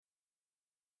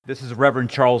This is Reverend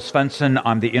Charles Svensson.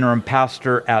 I'm the interim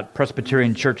pastor at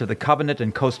Presbyterian Church of the Covenant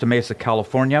in Costa Mesa,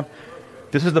 California.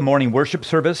 This is the morning worship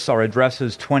service. Our address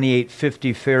is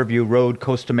 2850 Fairview Road,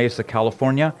 Costa Mesa,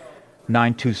 California,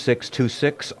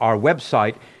 92626. Our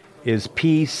website is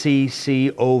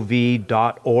pccov.org,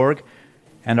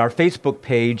 and our Facebook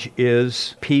page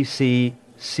is pccov,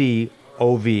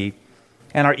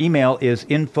 and our email is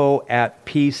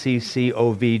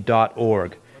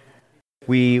info@pccov.org.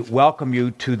 We welcome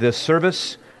you to this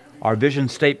service. Our vision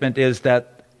statement is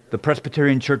that the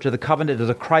Presbyterian Church of the Covenant is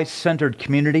a Christ-centered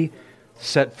community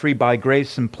set free by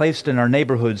grace and placed in our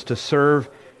neighborhoods to serve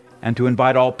and to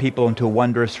invite all people into a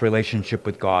wondrous relationship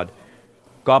with God.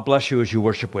 God bless you as you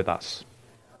worship with us.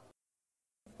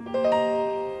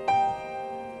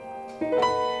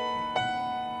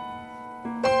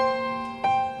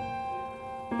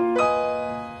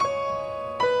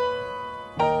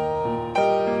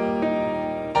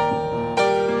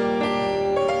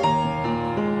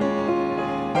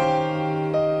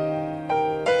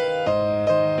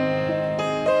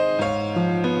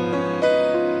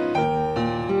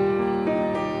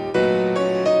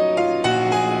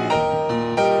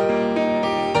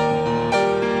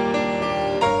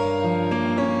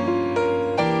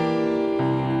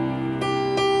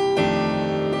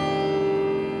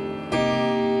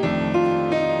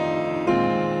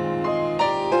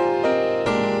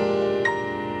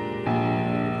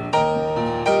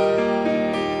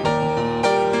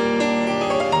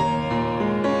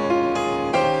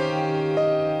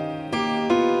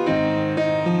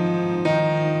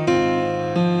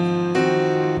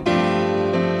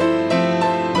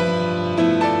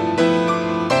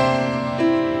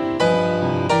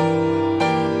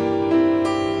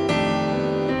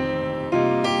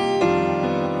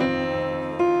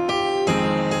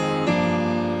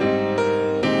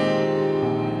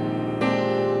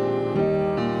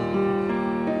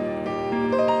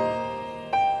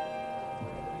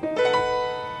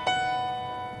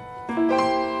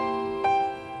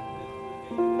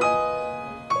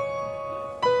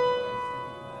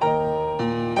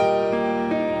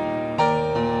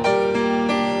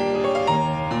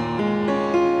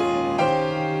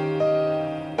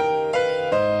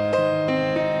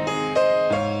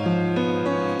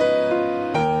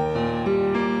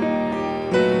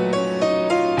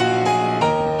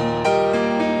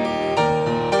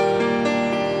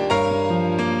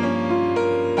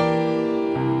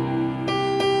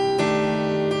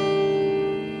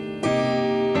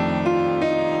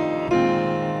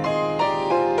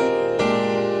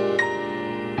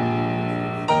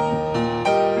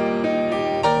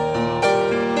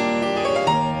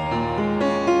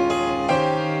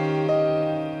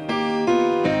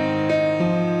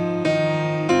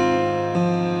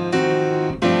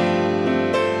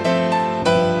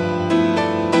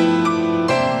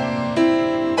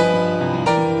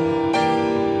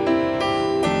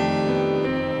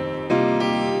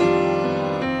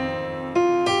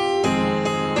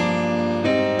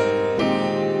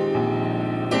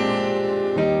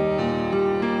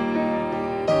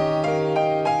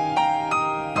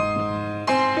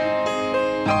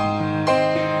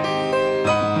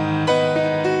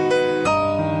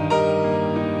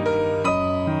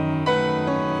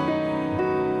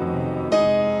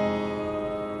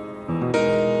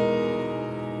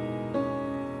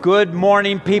 Good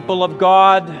morning, people of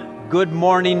God. Good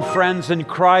morning, friends in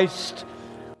Christ.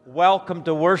 Welcome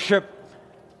to worship.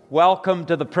 Welcome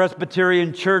to the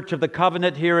Presbyterian Church of the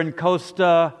Covenant here in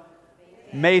Costa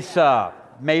Mesa.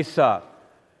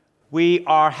 We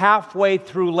are halfway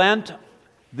through Lent,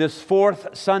 this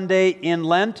fourth Sunday in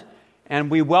Lent,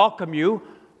 and we welcome you.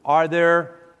 Are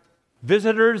there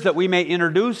visitors that we may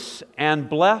introduce and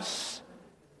bless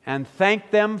and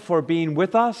thank them for being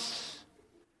with us?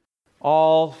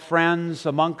 All friends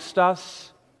amongst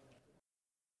us.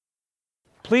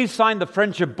 Please sign the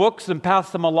friendship books and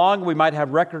pass them along. We might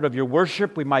have record of your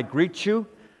worship. We might greet you.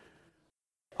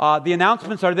 The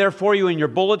announcements are there for you in your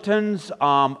bulletins.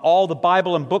 All the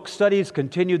Bible and book studies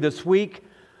continue this week.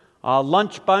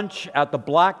 Lunch bunch at the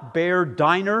Black Bear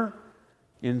Diner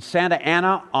in Santa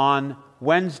Ana on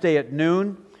Wednesday at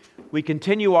noon. We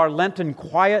continue our Lenten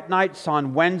quiet nights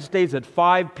on Wednesdays at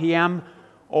 5 p.m.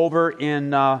 over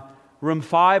in Room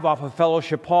 5 off of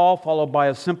Fellowship Hall, followed by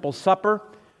a simple supper.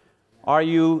 Are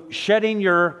you shedding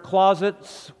your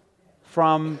closets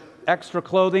from extra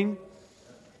clothing?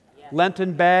 Yes.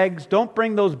 Lenten bags. Don't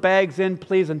bring those bags in,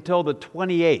 please, until the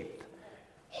 28th.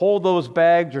 Hold those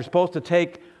bags. You're supposed to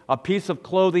take a piece of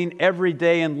clothing every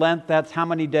day in Lent. That's how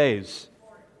many days?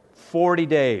 40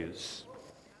 days.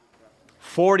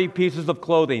 40 pieces of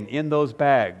clothing in those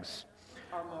bags.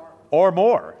 or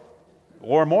more.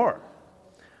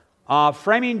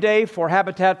 Framing Day for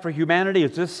Habitat for Humanity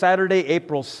is this Saturday,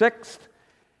 April 6th,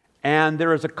 and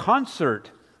there is a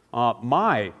concert,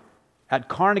 at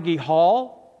Carnegie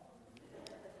Hall.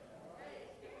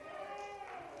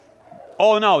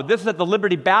 Oh no, this is at the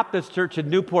Liberty Baptist Church in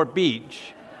Newport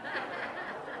Beach.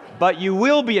 But you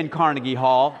will be in Carnegie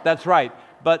Hall, that's right.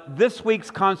 But this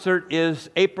week's concert is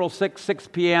April 6th, 6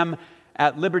 p.m.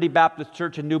 at Liberty Baptist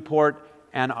Church in Newport,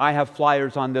 and I have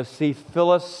flyers on this. See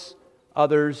Phyllis,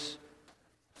 others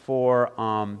for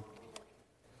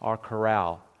our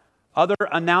chorale. Other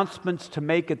announcements to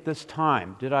make at this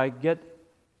time. Did I get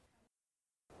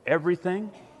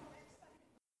everything?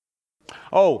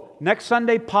 Oh, next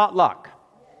Sunday, potluck.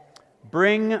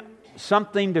 Bring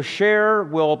something to share.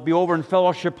 We'll be over in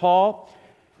Fellowship Hall.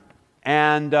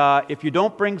 And if you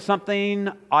don't bring something,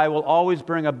 I will always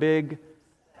bring a big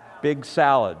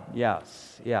salad.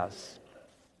 Yes.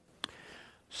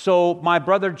 So my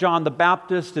brother John the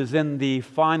Baptist is in the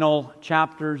final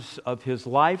chapters of his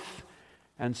life.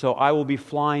 And so I will be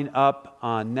flying up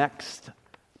next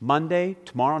Monday,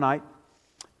 tomorrow night.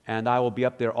 And I will be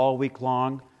up there all week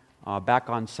long, back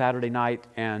on Saturday night.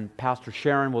 And Pastor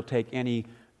Sharon will take any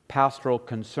pastoral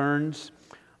concerns.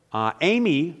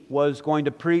 Amy was going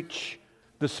to preach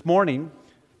this morning,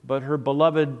 but her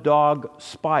beloved dog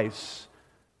Spice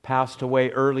passed away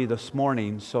early this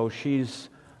morning, so she's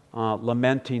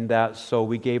lamenting that, so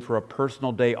we gave her a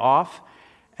personal day off.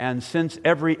 And since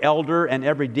every elder and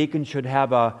every deacon should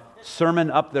have a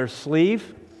sermon up their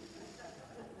sleeve,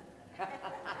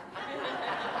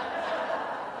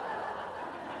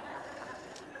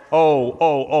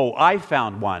 I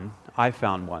found one.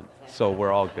 So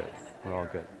we're all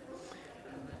good.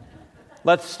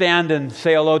 Let's stand and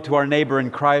say hello to our neighbor in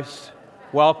Christ.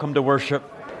 Welcome to worship.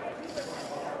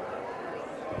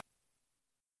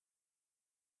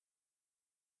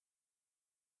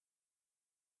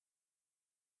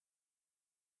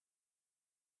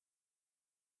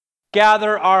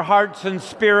 Gather our hearts and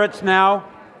spirits now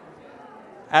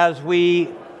as we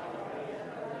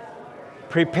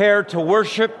prepare to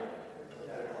worship.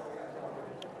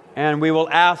 And we will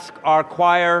ask our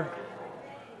choir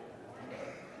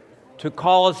to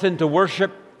call us into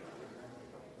worship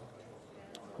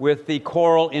with the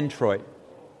choral introit.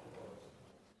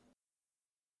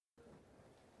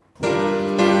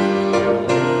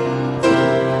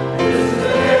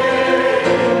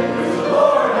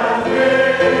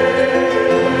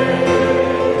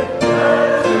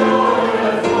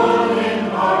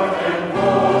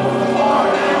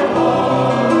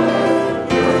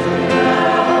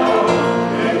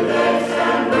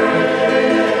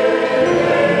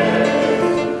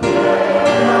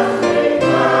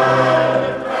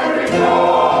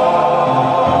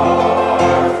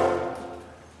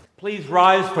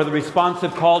 Rise for the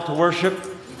responsive call to worship.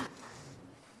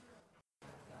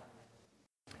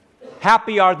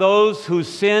 Happy are those whose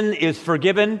sin is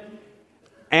forgiven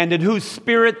and in whose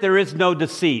spirit there is no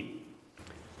deceit.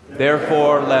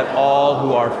 Therefore, let all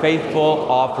who are faithful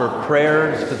offer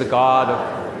prayers to the God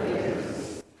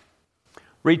of...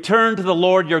 Return to the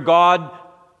Lord your God,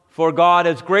 for God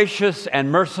is gracious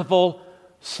and merciful,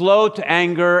 slow to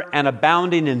anger and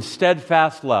abounding in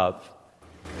steadfast love.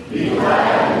 Be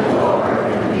glad in the Lord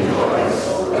and rejoice,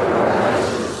 for our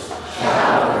righteous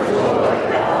shall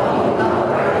rejoice all who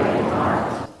are in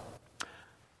heart.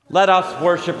 Let us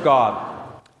worship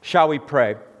God. Shall we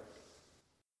pray?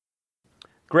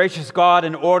 Gracious God,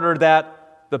 in order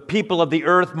that the people of the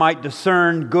earth might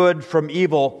discern good from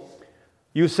evil,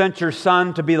 you sent your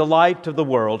Son to be the light of the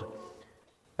world.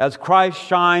 As Christ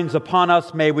shines upon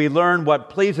us, may we learn what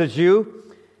pleases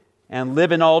you and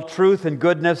live in all truth and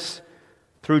goodness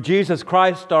through Jesus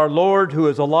Christ our Lord, who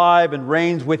is alive and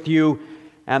reigns with you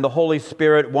and the Holy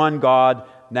Spirit, one God,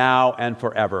 now and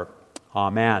forever.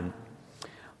 Amen.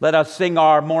 Let us sing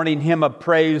our morning hymn of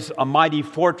praise, "A Mighty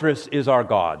Fortress is Our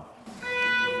God."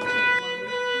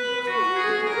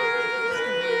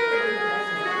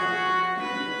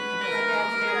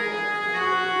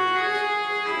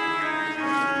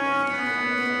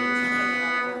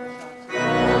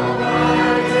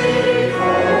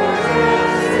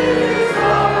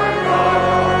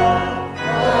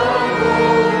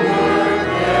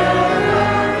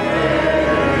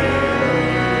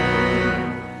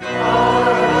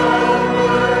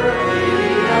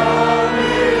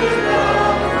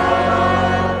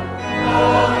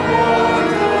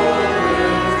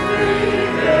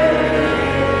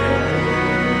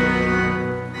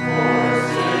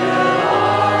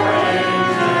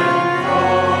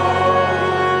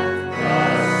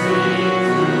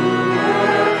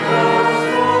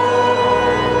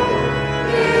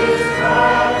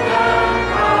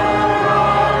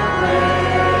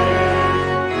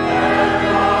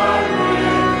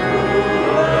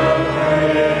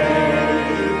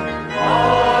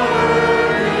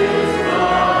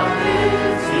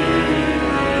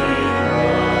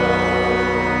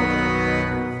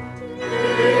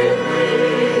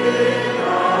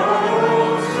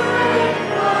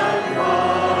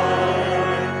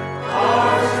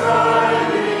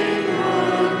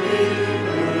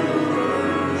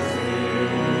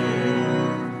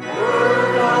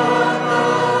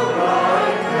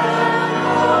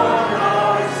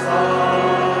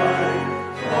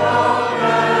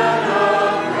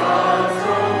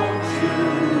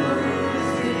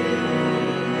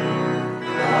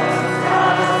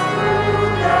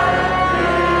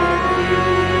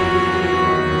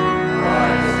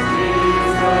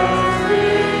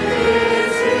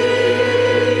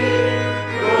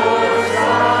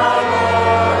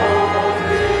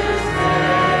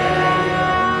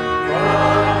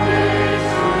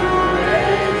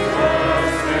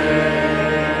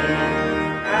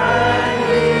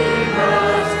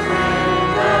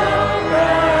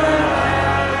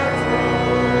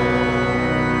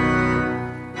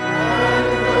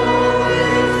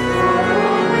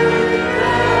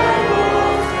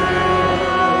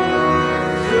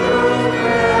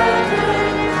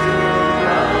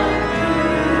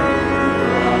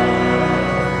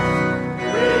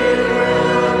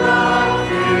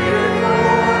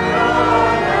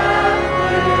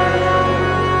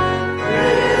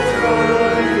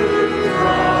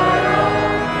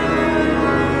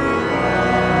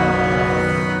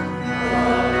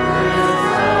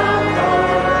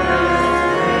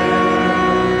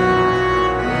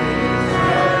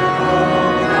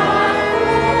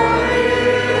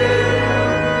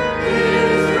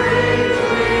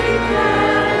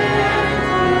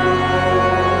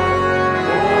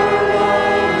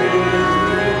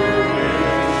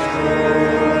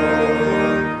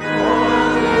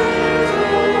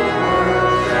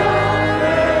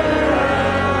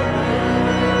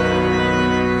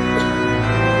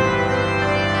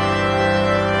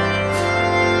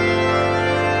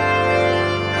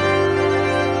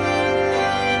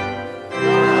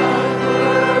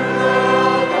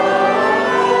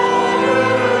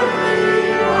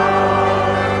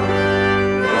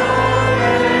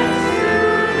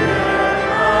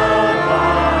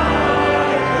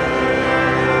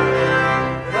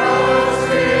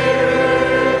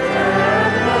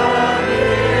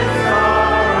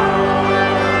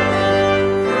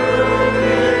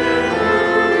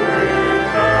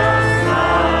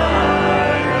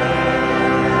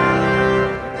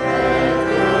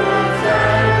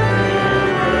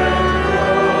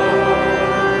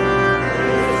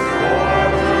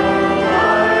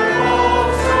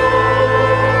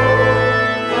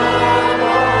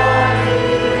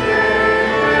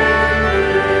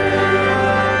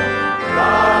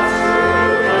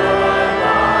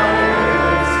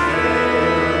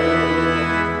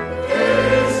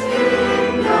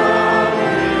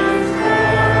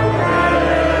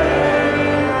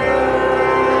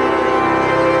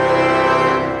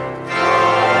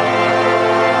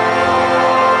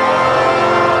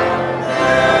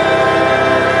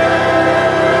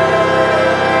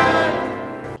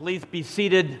 be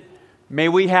seated. May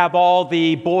we have all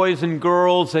the boys and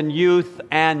girls and youth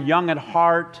and young at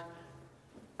heart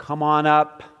come on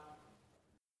up.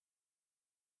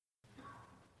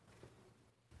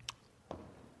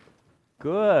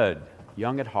 Good.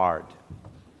 Young at heart.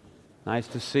 Nice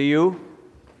to see you.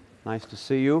 Nice to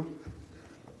see you.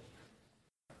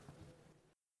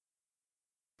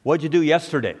 What'd you do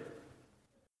yesterday?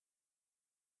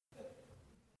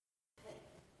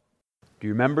 Do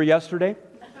you remember yesterday?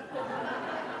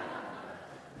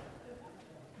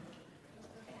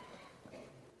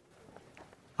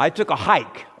 I took a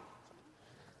hike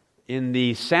in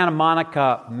the Santa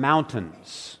Monica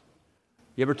Mountains.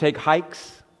 You ever take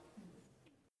hikes?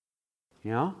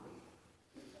 Yeah?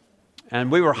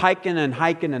 And we were hiking and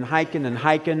hiking and hiking and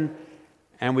hiking,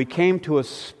 and we came to a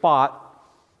spot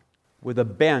with a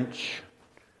bench,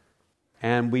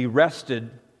 and we rested,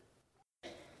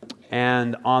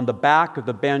 and on the back of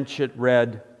the bench it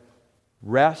read,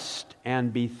 "Rest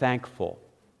and be thankful."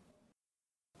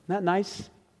 Isn't that nice?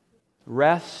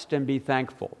 Rest and be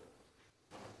thankful.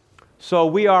 So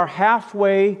we are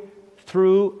halfway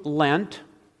through Lent,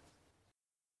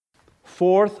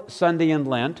 fourth Sunday in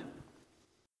Lent.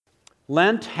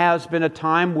 Lent has been a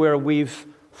time where we've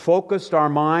focused our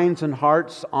minds and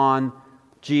hearts on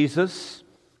Jesus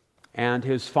and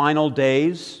his final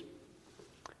days.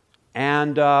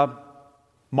 And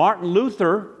Martin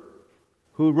Luther,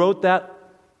 who wrote that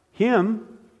hymn,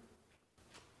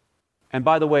 and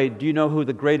by the way, do you know who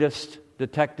the greatest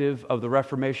detective of the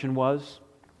Reformation was?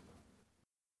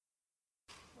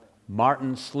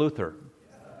 Martin Sluther.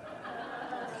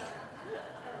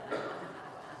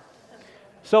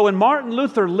 So when Martin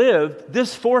Luther lived,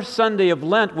 this fourth Sunday of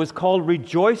Lent was called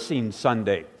Rejoicing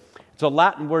Sunday. It's a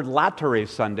Latin word, Laetare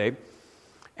Sunday.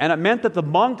 And it meant that the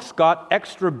monks got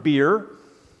extra beer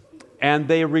and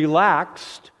they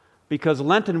relaxed because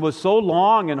Lenten was so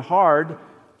long and hard.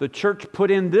 The church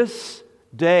put in this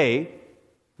day,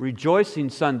 Rejoicing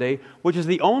Sunday, which is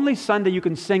the only Sunday you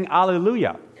can sing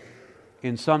Alleluia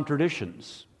in some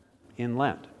traditions in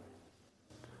Lent.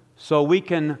 So we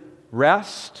can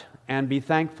rest and be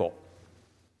thankful.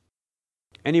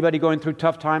 Anybody going through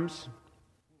tough times?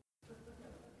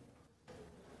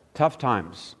 Tough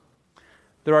times.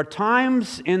 There are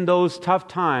times in those tough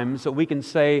times that we can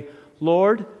say,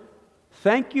 "Lord,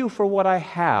 thank you for what I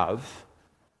have,"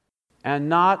 and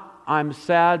not, "I'm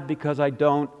sad because I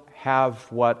don't have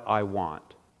what I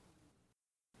want."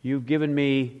 You've given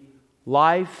me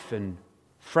life and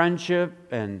friendship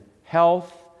and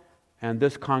health and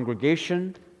this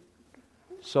congregation,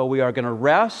 so we are going to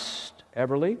rest.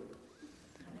 Everly?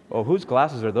 Oh, whose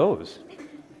glasses are those?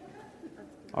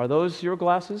 Are those your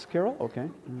glasses, Carol? Okay.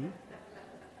 Mm-hmm.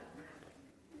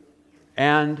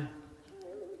 And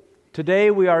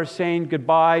today we are saying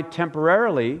goodbye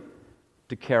temporarily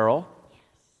to Carol.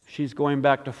 She's going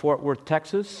back to Fort Worth,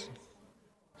 Texas.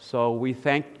 So we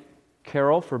thank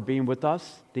Carol for being with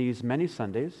us these many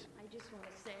Sundays. I just want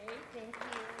to say thank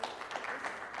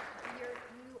you.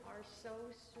 You are so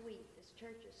sweet. This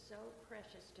church is so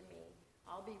precious to me.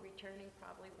 I'll be returning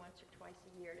probably once or twice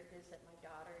a year to visit my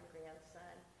daughter and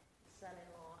grandson,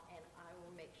 son-in-law, and I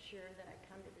will make sure that I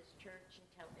come to this church and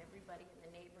tell everybody in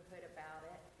the neighborhood about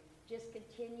it. Just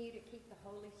continue to keep the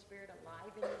Holy Spirit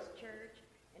alive in this church,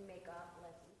 and may God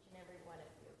bless each and every one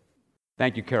of you.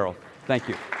 Thank you, Carol. Thank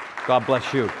you. God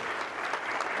bless you.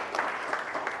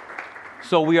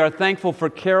 So we are thankful for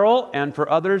Carol and for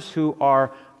others who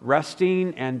are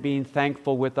resting and being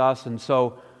thankful with us. And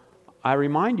so I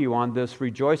remind you on this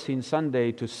Rejoicing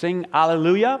Sunday to sing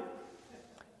Alleluia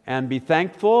and be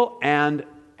thankful and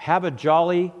have a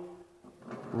jolly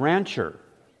rancher.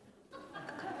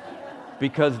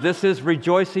 Because this is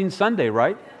Rejoicing Sunday,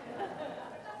 right?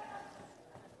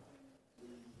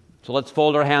 So let's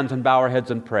fold our hands and bow our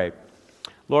heads and pray.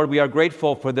 Lord, we are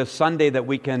grateful for this Sunday that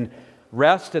we can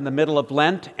rest in the middle of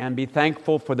Lent and be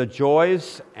thankful for the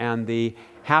joys and the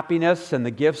happiness and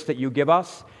the gifts that you give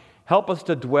us. Help us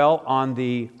to dwell on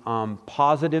the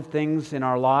positive things in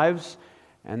our lives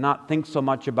and not think so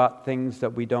much about things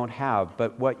that we don't have,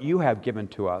 but what you have given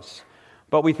to us.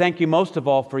 But we thank you most of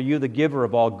all for you, the giver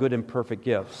of all good and perfect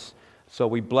gifts. So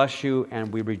we bless you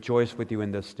and we rejoice with you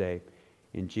in this day.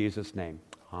 In Jesus' name,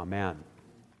 amen.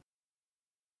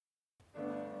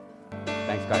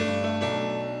 Thanks, guys.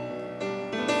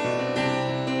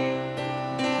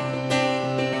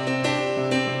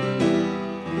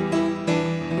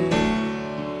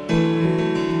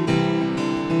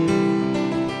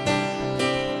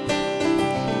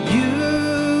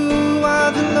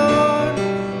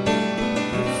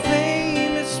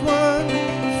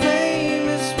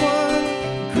 Famous one,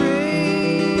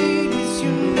 great is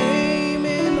your name.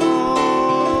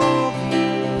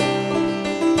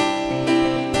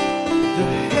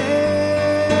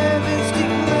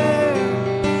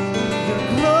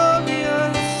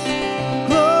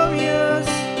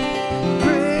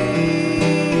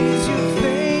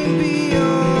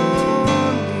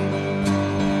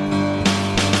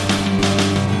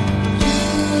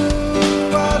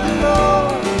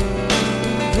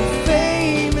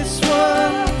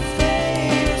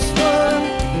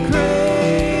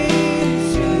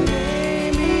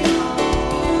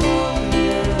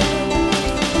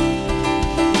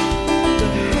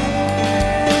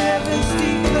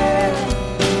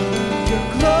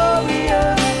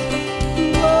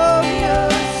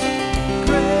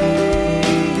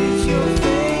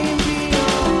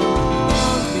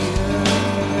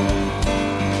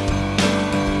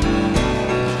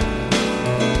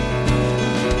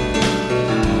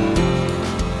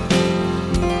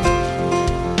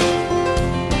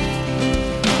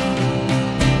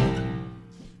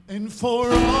 for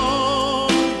all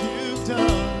you've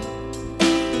done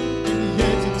and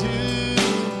yet to do.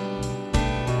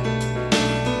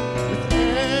 With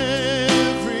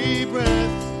every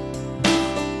breath,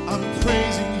 I'm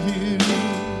praising you.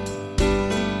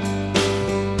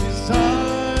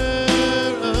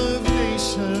 Desire of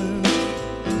nations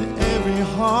and every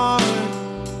heart,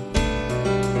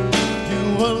 you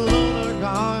alone are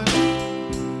God.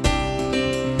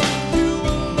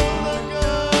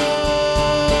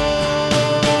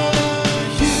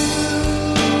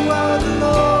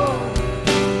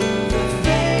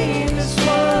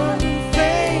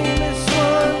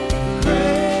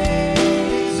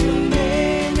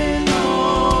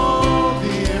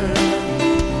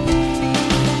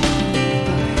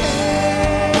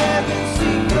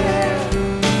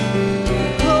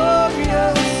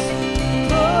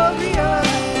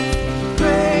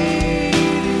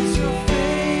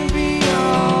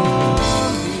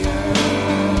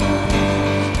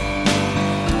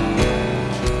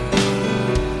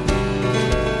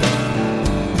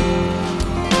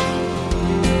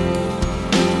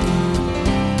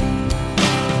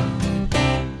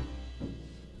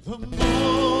 The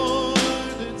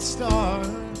morning star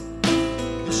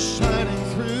is shining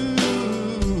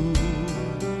through,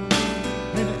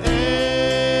 and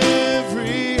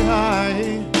every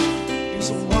eye is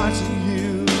watching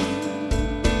you.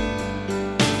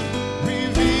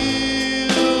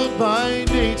 Revealed by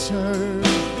nature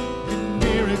in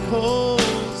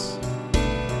miracles,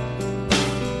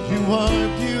 you are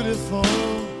beautiful.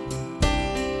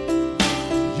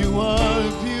 You are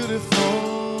beautiful.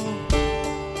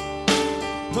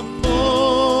 The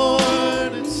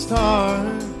morning star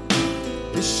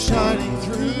is shining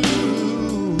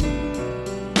through,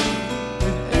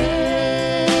 and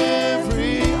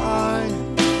every eye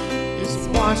is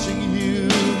watching you.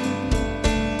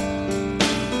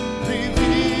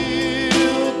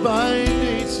 Revealed by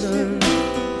nature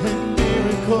and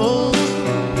miracles,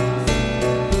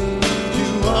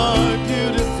 you are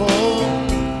beautiful.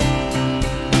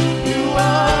 You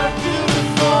are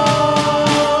beautiful.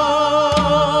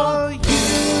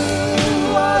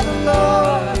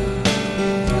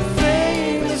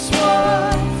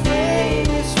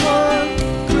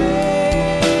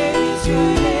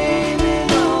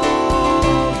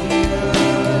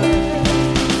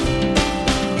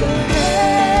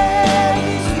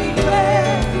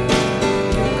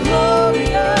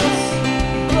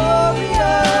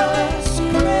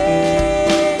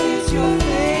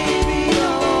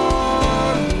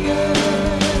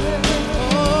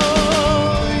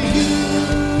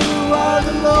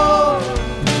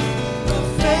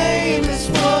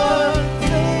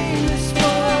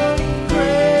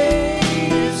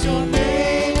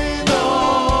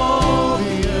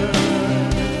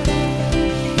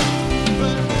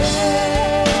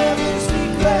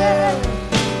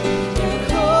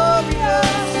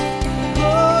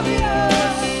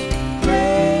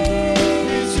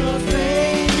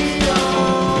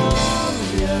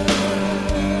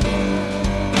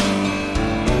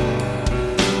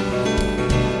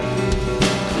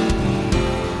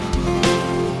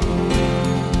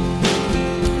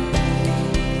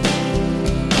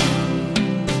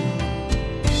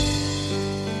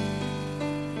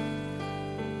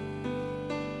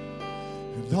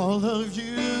 And all of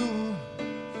you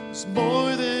is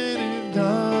more than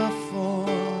enough for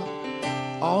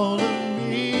all of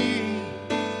me,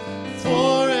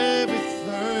 for every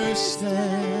thirst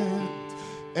and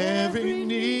every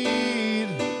need.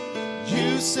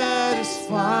 You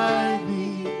satisfy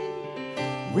me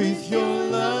with your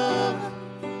love,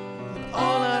 and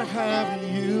all I have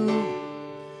in you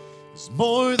is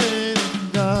more than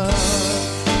enough.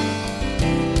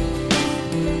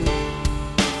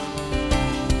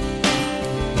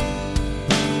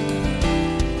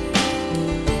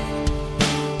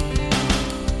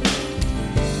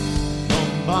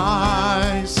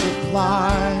 My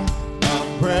supply, my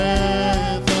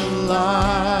breath of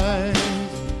life,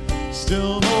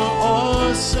 still more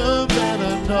awesome than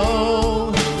I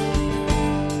know.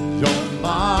 You're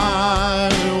my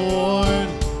reward,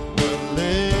 we're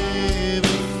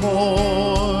living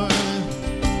for,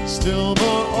 still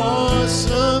more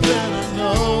awesome than I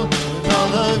know. And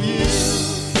all of you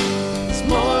is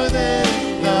more than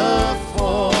enough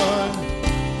for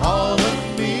all of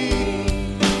me,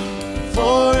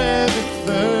 for every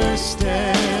thirst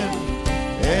and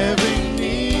every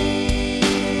need.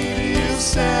 You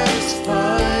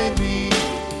satisfy me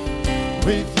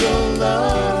with your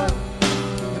love,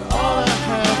 and all I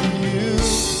have in you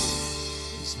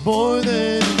is more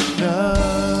than enough.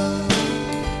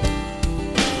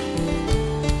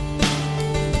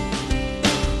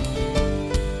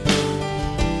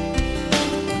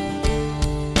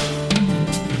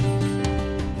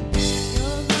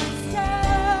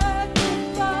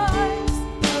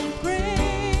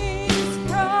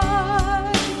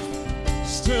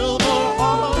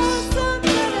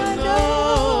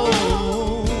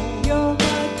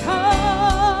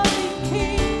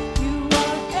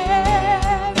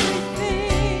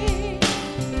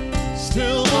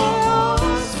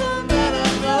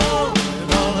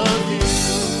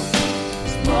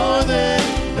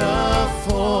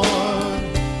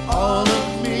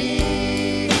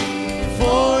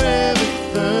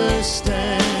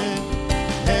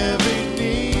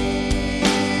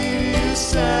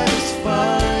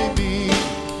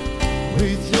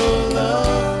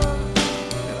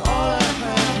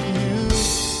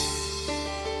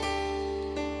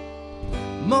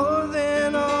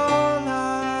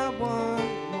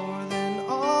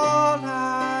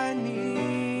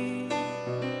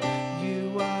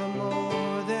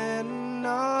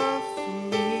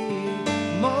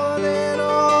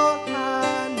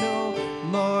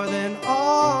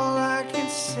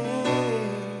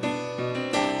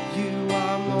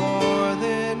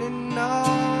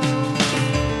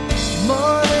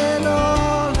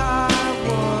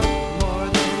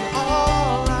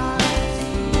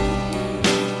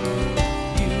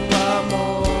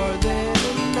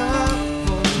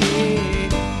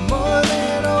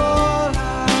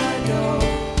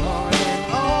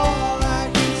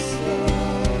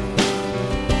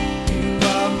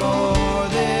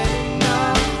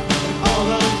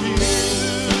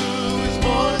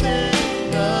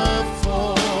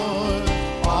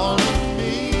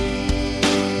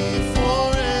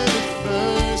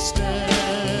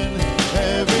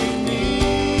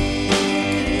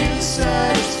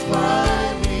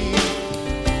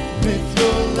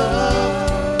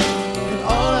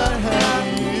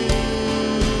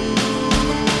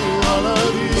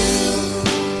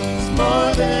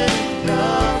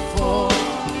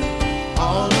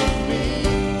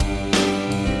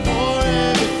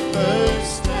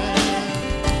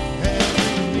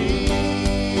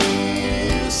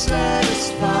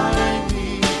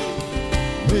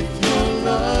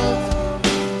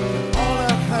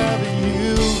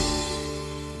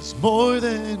 more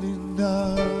than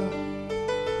enough.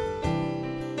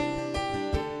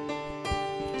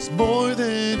 It's more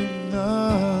than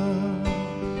enough.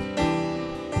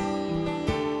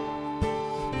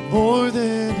 More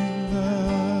than enough.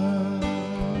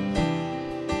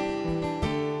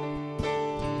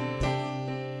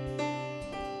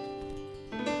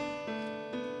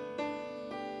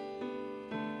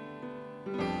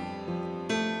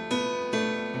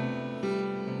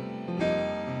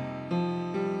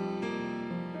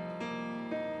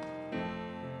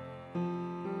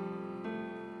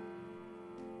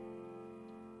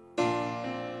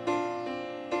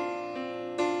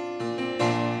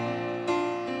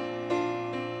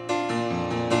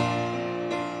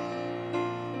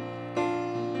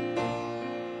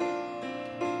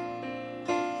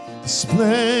 The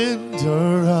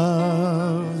splendor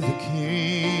of the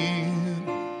King,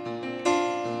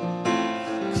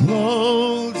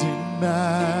 clothed in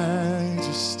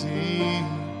majesty.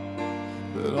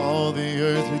 Let all the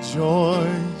earth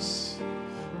rejoice,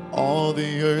 all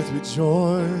the earth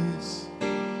rejoice.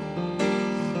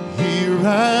 He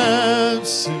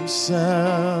wraps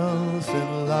himself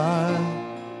in light.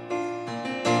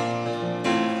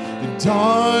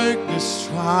 Darkness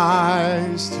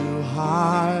tries to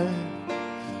hide,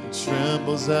 and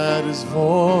trembles at his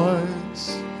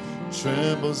voice,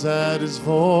 trembles at his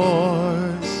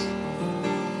voice.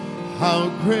 How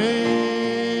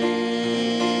great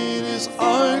is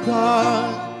our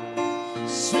God?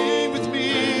 Sing with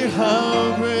me,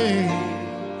 how great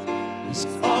is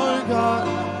our God?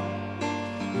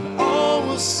 And all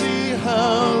will see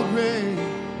how great,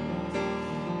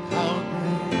 how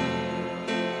great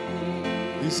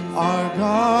is our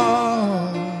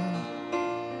God.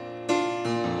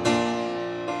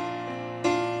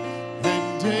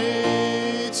 And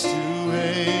age to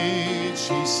age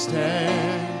he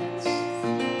stands.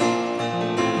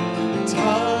 And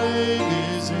time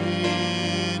is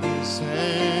in his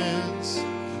hands.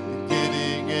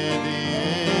 Beginning and the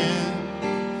end.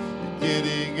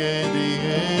 Beginning and the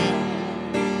end.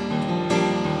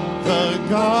 The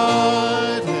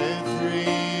Godhead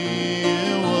three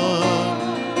in one.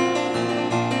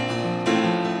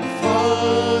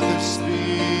 Father,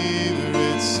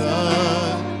 Spirit,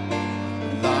 Son, the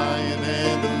Lion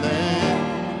and the Lamb,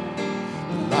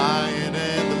 the Lion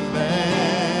and the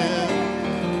Lamb.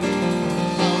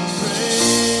 How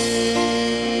great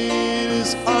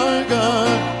is our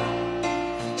God?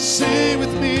 Sing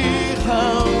with me,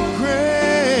 how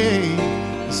great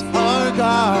is our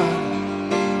God?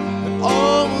 And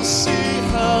all will see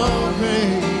how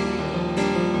great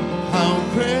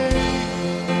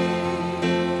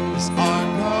is our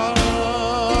God.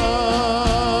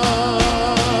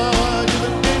 You're the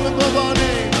name above all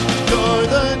names. You're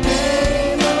the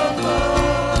name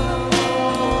above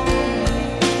all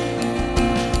names.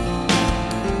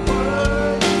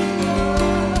 Worthy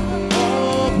of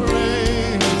all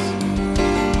praise.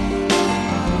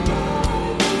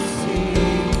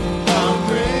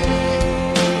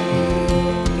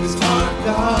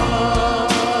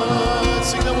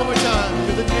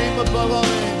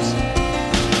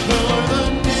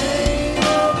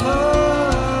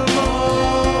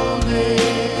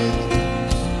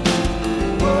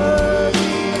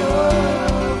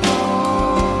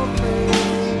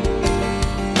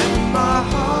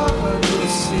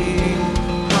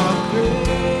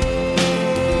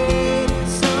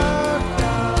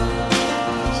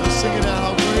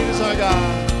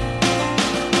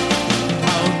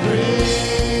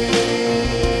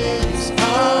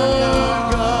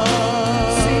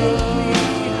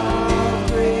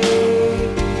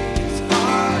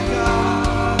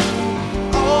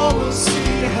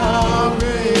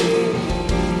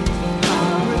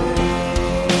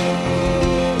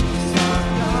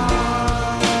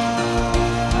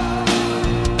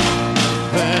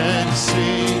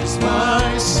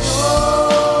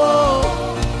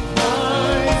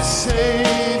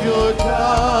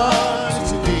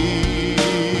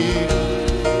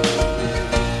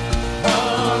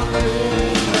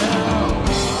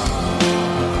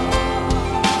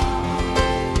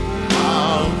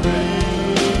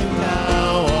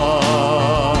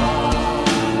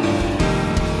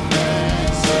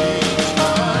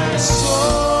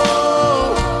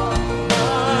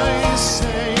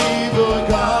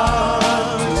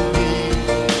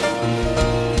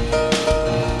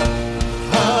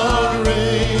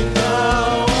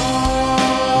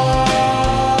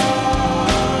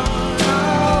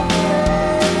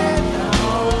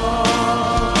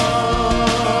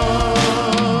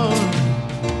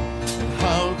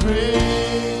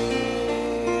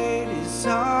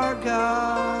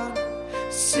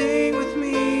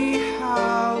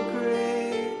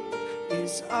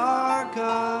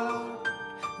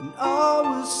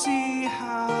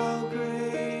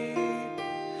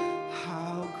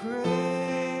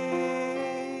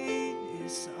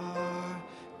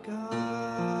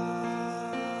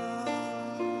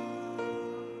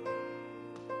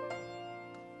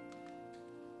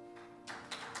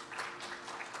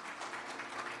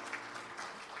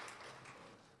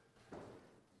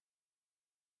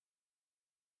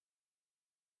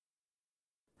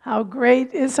 How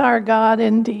great is our God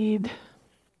indeed.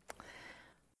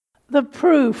 The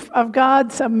proof of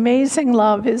God's amazing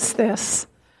love is this: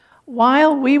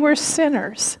 while we were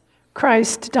sinners,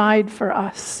 Christ died for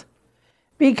us.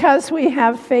 Because we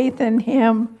have faith in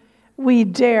him, we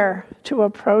dare to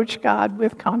approach God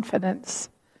with confidence.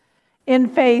 In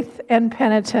faith and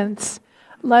penitence,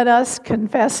 let us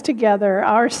confess together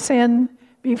our sin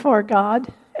before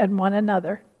God and one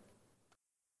another.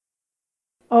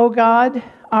 O God,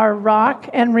 our rock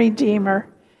and redeemer,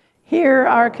 hear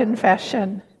our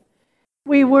confession.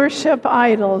 We worship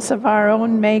idols of our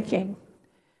own making.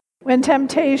 When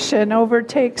temptation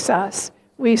overtakes us,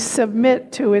 we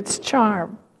submit to its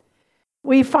charm.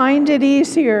 We find it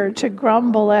easier to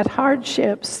grumble at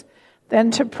hardships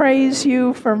than to praise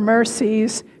you for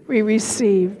mercies we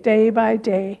receive day by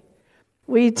day.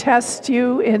 We test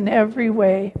you in every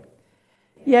way.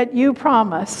 Yet you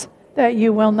promise that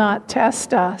you will not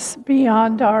test us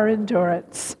beyond our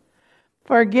endurance.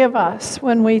 Forgive us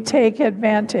when we take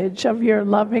advantage of your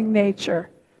loving nature,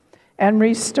 and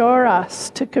restore us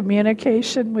to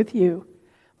communication with you.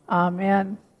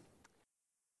 Amen.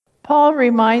 Paul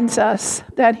reminds us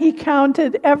that he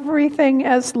counted everything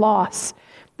as loss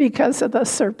because of the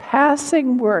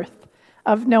surpassing worth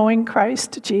of knowing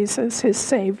Christ Jesus, his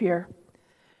Savior.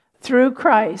 Through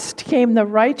Christ came the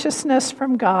righteousness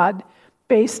from God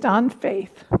based on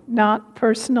faith, not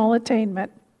personal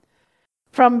attainment.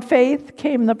 From faith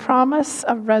came the promise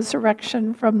of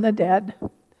resurrection from the dead.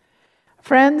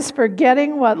 Friends,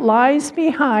 forgetting what lies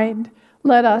behind,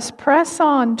 let us press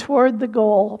on toward the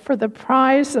goal for the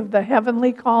prize of the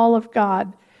heavenly call of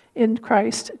God in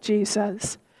Christ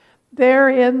Jesus.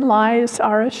 Therein lies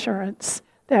our assurance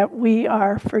that we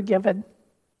are forgiven.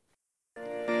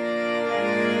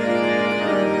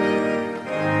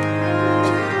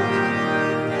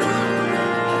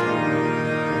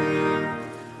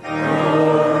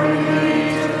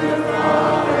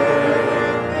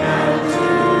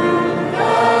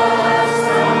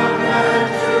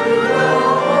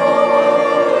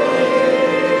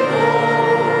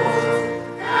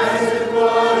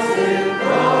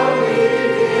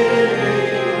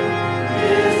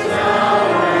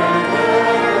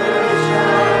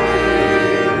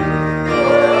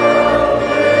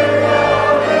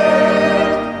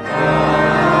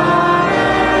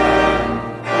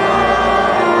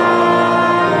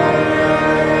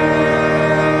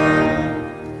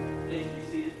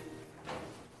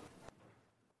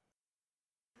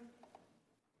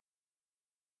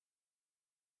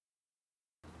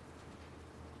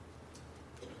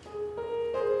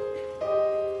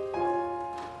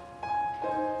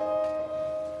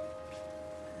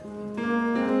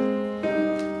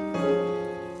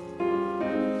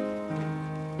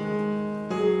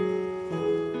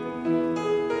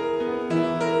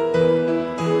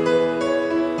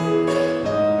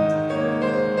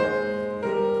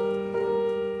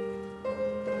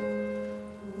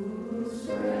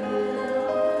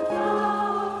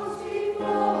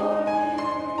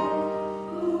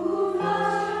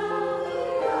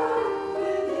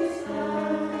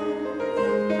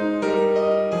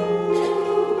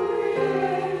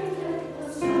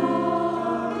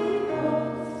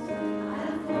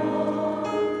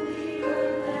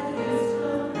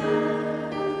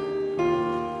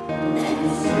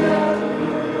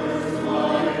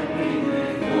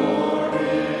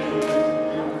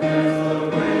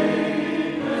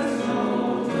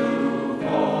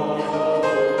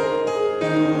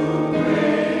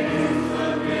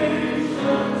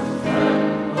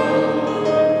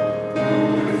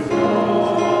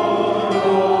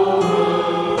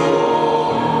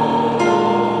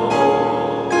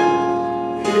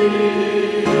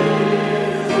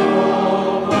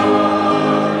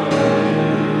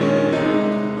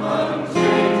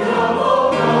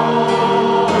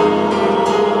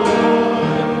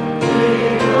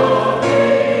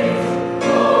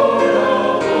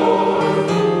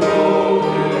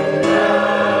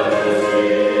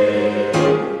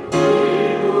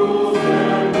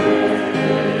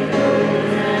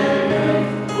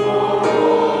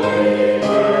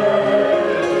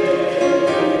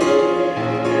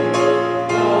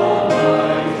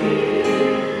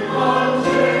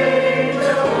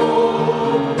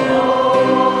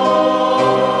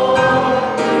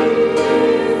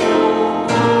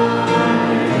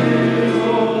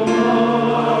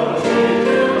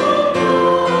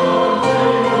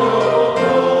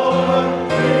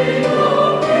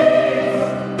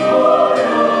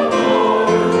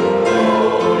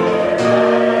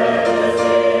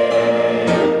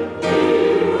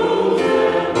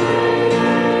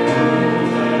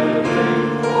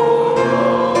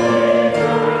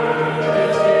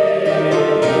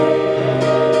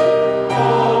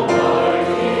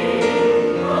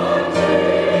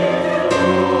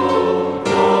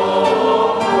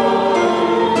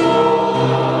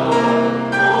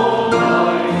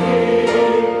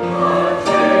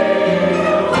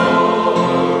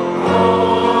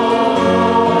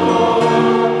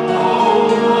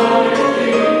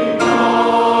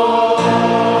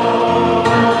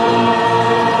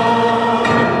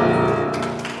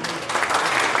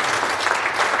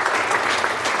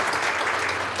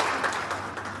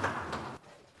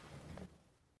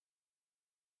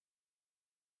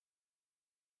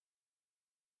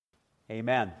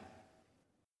 Amen.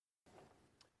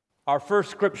 Our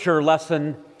first scripture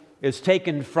lesson is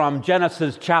taken from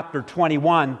Genesis chapter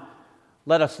 21.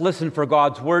 Let us listen for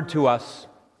God's word to us.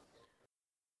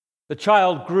 The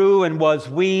child grew and was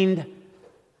weaned,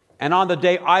 and on the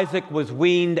day Isaac was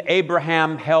weaned,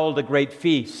 Abraham held a great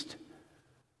feast.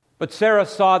 But Sarah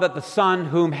saw that the son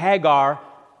whom Hagar,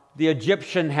 the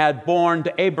Egyptian, had borne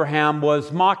to Abraham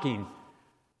was mocking.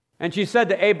 And she said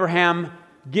to Abraham,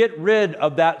 "Get rid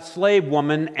of that slave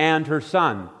woman and her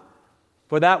son,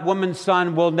 for that woman's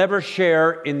son will never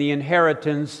share in the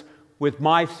inheritance with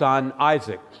my son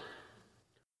Isaac."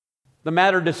 The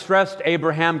matter distressed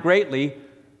Abraham greatly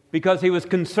because it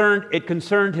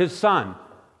concerned his son.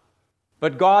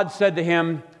 But God said to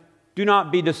him, "Do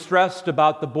not be distressed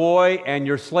about the boy and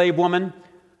your slave woman.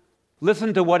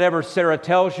 Listen to whatever Sarah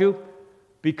tells you,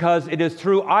 because it is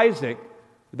through Isaac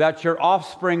that your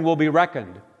offspring will be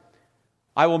reckoned.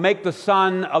 I will make the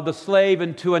son of the slave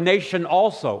into a nation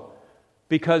also,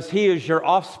 because he is your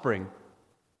offspring."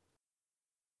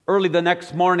 Early the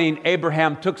next morning,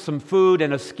 Abraham took some food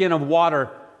and a skin of water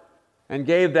and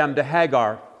gave them to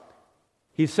Hagar.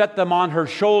 He set them on her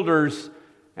shoulders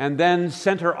and then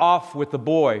sent her off with the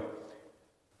boy.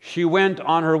 She went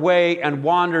on her way and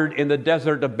wandered in the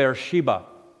desert of Beersheba.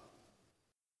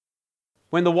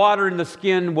 When the water in the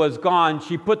skin was gone,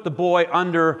 she put the boy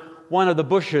under one of the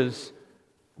bushes.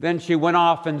 Then she went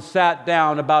off and sat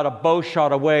down about a bow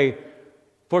shot away,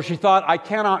 for she thought, "I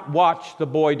cannot watch the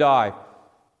boy die."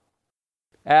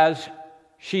 As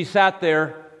she sat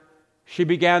there, she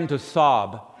began to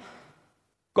sob.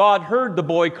 God heard the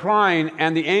boy crying,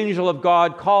 and the angel of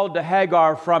God called to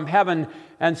Hagar from heaven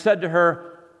and said to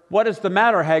her, "What is the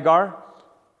matter, Hagar?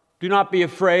 Do not be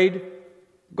afraid.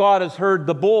 God has heard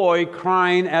the boy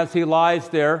crying as he lies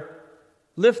there.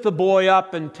 Lift the boy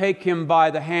up and take him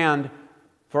by the hand,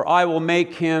 for I will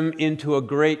make him into a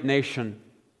great nation."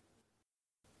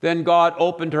 Then God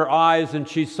opened her eyes, and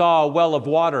she saw a well of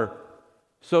water.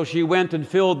 So she went and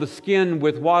filled the skin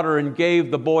with water and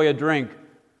gave the boy a drink.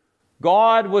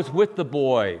 God was with the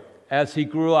boy as he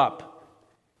grew up.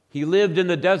 He lived in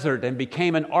the desert and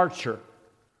became an archer.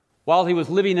 While he was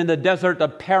living in the desert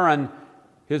of Paran,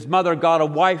 his mother got a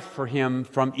wife for him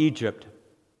from Egypt.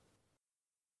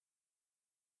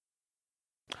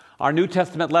 Our New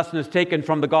Testament lesson is taken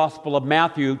from the Gospel of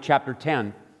Matthew, chapter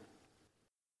 10.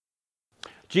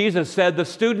 Jesus said, "The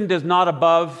student is not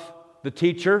above the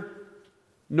teacher,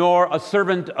 nor a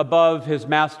servant above his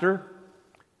master.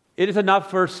 It is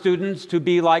enough for students to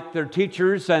be like their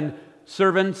teachers and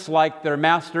servants like their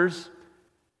masters.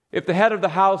 If the head of the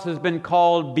house has been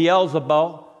called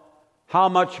Beelzebul, how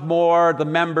much more the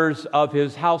members of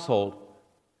his household?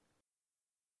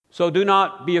 So do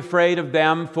not be afraid of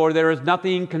them, for there is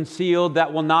nothing concealed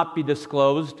that will not be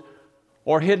disclosed,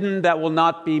 or hidden that will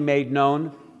not be made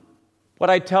known. What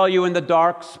I tell you in the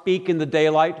dark, speak in the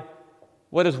daylight.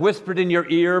 What is whispered in your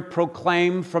ear,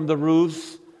 proclaim from the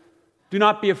roofs. Do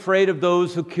not be afraid of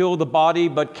those who kill the body,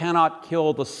 but cannot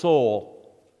kill the soul.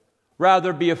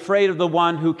 Rather, be afraid of the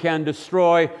one who can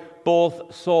destroy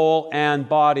both soul and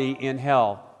body in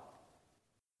hell.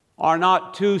 Are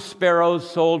not 2 sparrows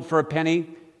sold for a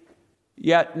penny?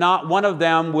 Yet not one of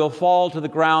them will fall to the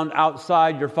ground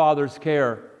outside your Father's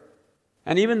care.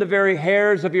 And even the very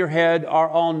hairs of your head are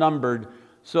all numbered.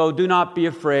 So do not be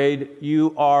afraid.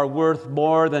 You are worth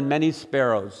more than many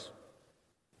sparrows.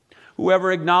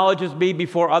 Whoever acknowledges me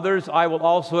before others, I will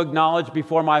also acknowledge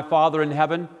before my Father in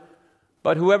heaven.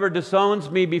 But whoever disowns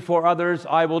me before others,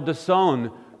 I will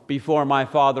disown before my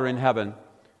Father in heaven.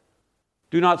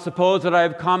 Do not suppose that I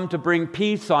have come to bring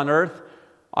peace on earth.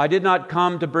 I did not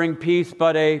come to bring peace,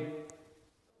 but a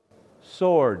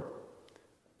sword.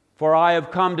 For I have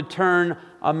come to turn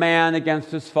a man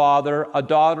against his father, a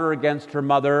daughter against her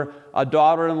mother, a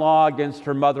daughter-in-law against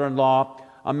her mother-in-law.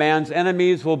 A man's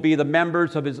enemies will be the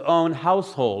members of his own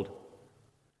household.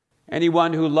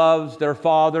 Anyone who loves their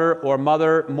father or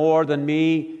mother more than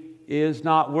me is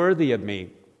not worthy of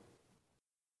me.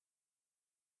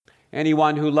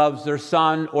 Anyone who loves their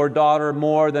son or daughter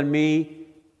more than me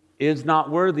is not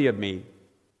worthy of me.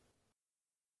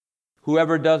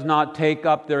 Whoever does not take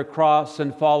up their cross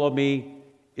and follow me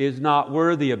is not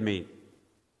worthy of me.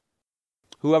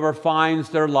 Whoever finds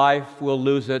their life will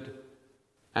lose it,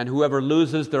 and whoever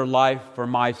loses their life for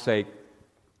my sake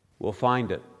will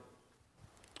find it."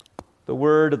 The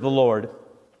word of the Lord.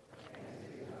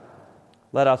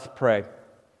 Let us pray.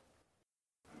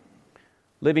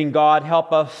 Living God,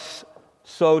 help us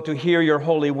so to hear your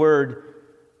holy word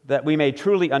that we may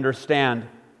truly understand,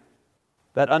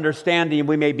 that understanding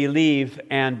we may believe,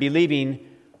 and believing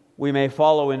we may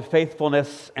follow in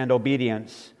faithfulness and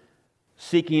obedience.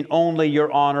 seeking only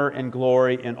your honor and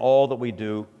glory in all that we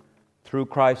do, through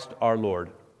Christ our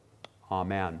Lord.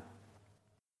 Amen.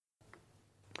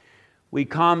 We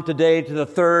come today to the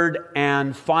third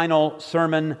and final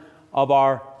sermon of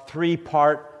our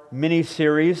three-part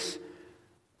mini-series,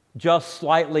 just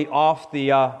slightly off the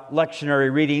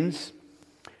lectionary readings.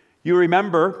 You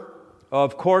remember,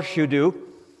 of course you do,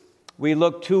 we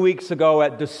looked 2 weeks ago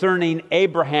at discerning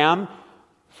Abraham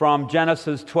from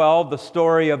Genesis 12, the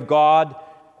story of God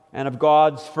and of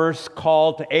God's first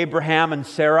call to Abraham and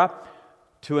Sarah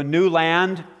to a new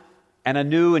land and a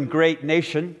new and great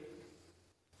nation.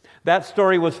 That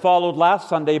story was followed last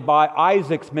Sunday by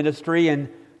Isaac's ministry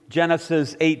in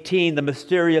Genesis 18, the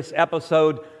mysterious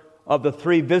episode of the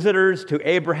three visitors to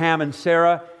Abraham and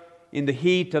Sarah in the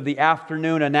heat of the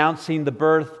afternoon, announcing the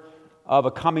birth of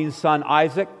a coming son,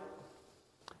 Isaac.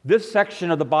 This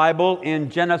section of the Bible in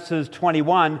Genesis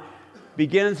 21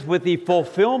 begins with the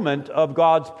fulfillment of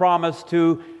God's promise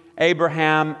to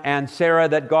Abraham and Sarah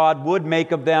that God would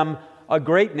make of them a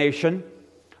great nation.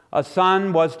 A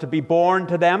son was to be born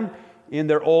to them in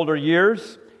their older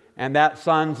years, and that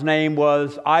son's name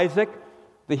was Isaac,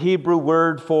 the Hebrew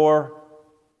word for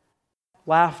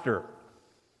laughter.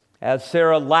 As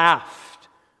Sarah laughed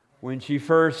when she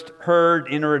first heard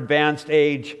in her advanced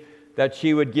age that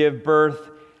she would give birth,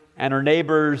 and her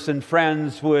neighbors and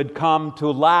friends would come to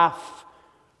laugh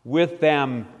with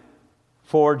them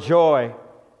for joy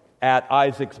at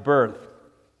Isaac's birth.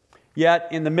 Yet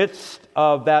in the midst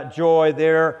of that joy,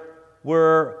 there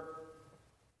were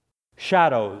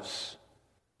shadows,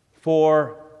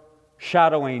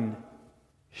 foreshadowing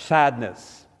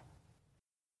sadness.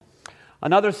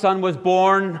 Another son was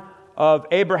born of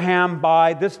Abraham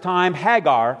by this time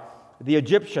Hagar, the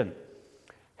Egyptian.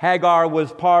 Hagar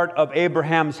was part of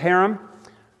Abraham's harem.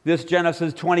 This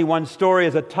Genesis 21 story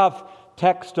is a tough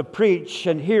text to preach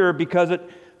and hear because it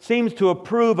seems to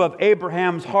approve of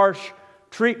Abraham's harsh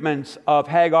treatments of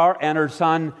Hagar and her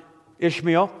son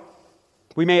Ishmael.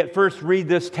 We may at first read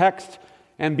this text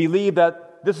and believe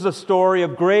that this is a story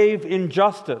of grave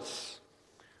injustice.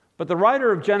 But the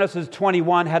writer of Genesis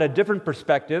 21 had a different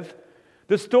perspective.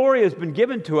 This story has been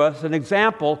given to us an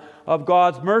example of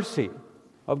God's mercy,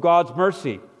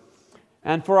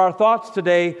 And for our thoughts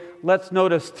today, let's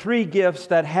notice three gifts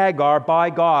that Hagar, by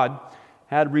God,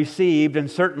 had received and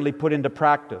certainly put into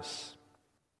practice.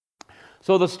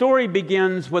 So the story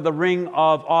begins with a ring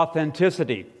of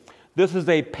authenticity. This is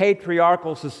a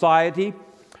patriarchal society.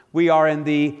 We are in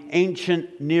the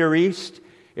ancient Near East.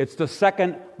 It's the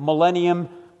second millennium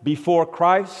before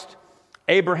Christ.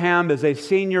 Abraham is a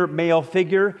senior male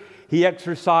figure. He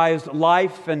exercised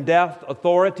life and death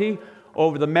authority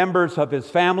over the members of his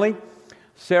family.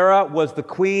 Sarah was the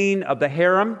queen of the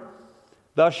harem.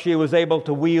 Thus, she was able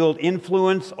to wield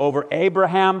influence over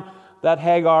Abraham that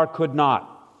Hagar could not.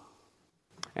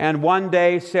 And one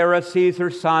day, Sarah sees her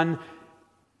son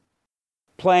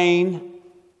playing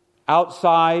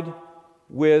outside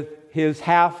with his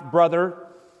half-brother,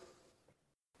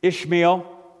 Ishmael.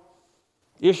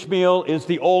 Ishmael is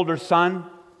the older son,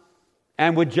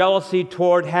 and with jealousy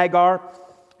toward Hagar,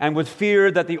 and with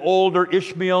fear that the older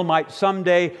Ishmael might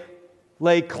someday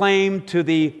lay claim to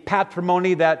the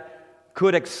patrimony that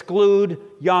could exclude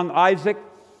young Isaac,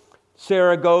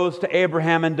 Sarah goes to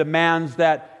Abraham and demands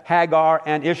that Hagar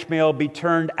and Ishmael be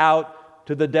turned out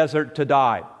to the desert to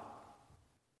die.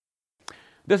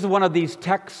 This is one of these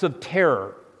texts of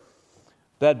terror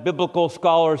that biblical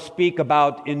scholars speak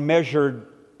about in measured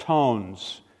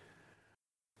tones.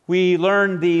 We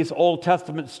learned these Old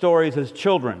Testament stories as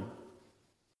children,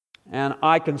 and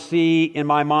I can see in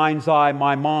my mind's eye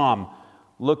my mom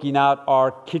looking out our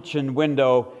kitchen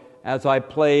window as I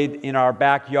played in our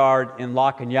backyard in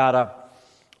La Cañada,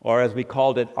 or as we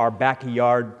called it, our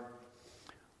backyard.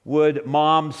 Would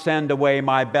Mom send away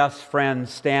my best friend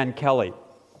Stan Kelly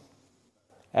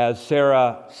as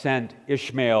Sarah sent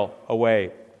Ishmael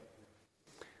away?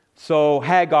 So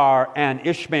Hagar and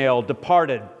Ishmael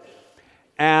departed,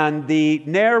 and the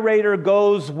narrator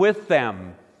goes with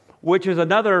them, which is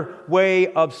another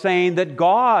way of saying that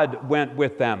God went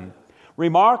with them.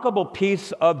 Remarkable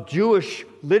piece of Jewish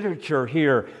literature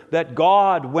here, that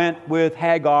God went with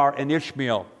Hagar and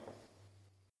Ishmael.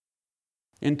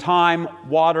 In time,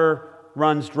 water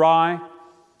runs dry,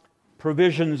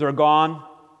 provisions are gone.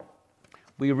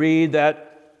 We read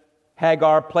that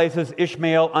Hagar places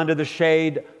Ishmael under the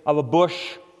shade of a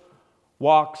bush,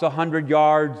 walks 100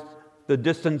 yards, the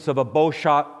distance of a bow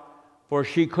shot, for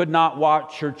she could not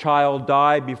watch her child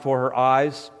die before her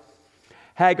eyes.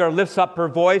 Hagar lifts up her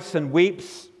voice and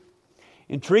weeps.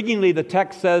 Intriguingly, the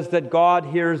text says that God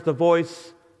hears the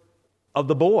voice of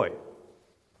the boy.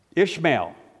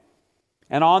 Ishmael.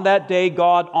 And on that day,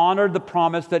 God honored the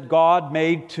promise that God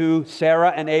made to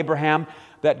Sarah and Abraham,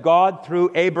 that God,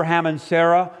 through Abraham and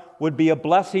Sarah, would be a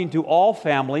blessing to all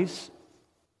families.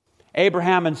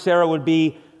 Abraham and Sarah would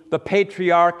be the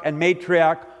patriarch and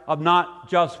matriarch of not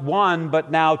just one,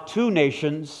 but now two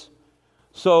nations.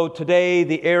 So today,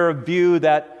 the Arab view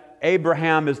that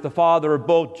Abraham is the father of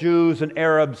both Jews and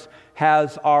Arabs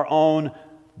has our own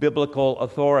biblical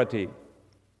authority.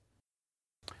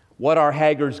 What are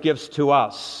Hagar's gifts to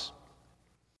us?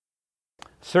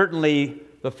 Certainly,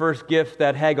 the first gift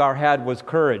that Hagar had was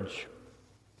courage.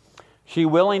 She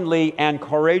willingly and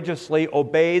courageously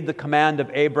obeyed the command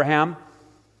of Abraham,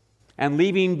 and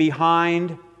leaving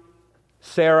behind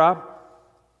Sarah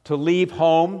to leave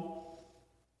home,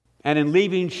 and in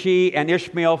leaving, she and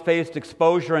Ishmael faced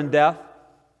exposure and death.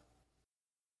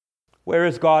 Where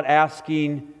is God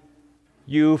asking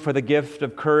you for the gift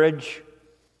of courage?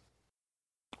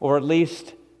 Or at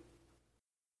least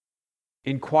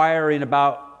inquiring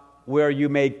about where you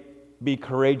may be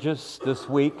courageous this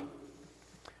week?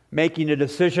 Making a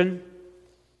decision,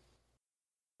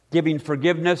 giving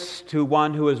forgiveness to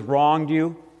one who has wronged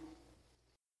you,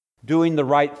 doing the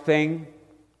right thing.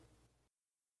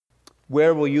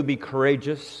 Where will you be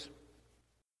courageous?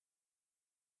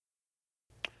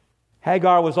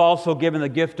 Hagar was also given the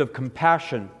gift of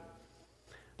compassion.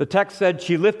 The text said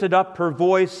she lifted up her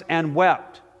voice and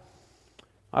wept.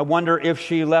 I wonder if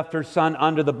she left her son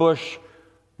under the bush,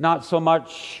 not so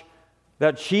much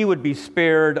that she would be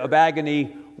spared of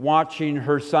agony watching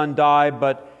her son die,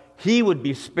 but he would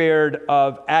be spared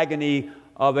of agony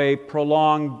of a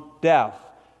prolonged death,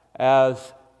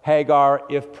 as Hagar,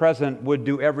 if present, would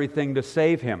do everything to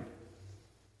save him.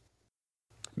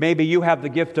 Maybe you have the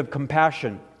gift of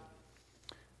compassion.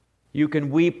 You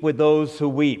can weep with those who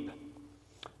weep.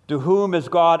 To whom is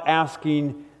God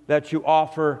asking that you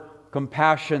offer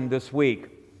compassion this week?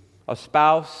 A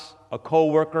spouse, a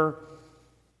co-worker,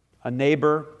 a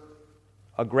neighbor,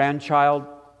 a grandchild?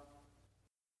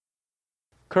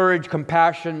 Courage,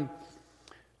 compassion.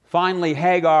 Finally,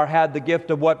 Hagar had the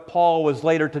gift of what Paul was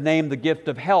later to name the gift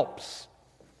of helps.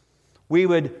 We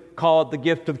would call it the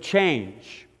gift of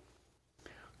change.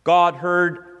 God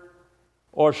heard,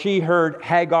 or she heard,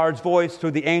 Hagar's voice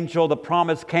through the angel. The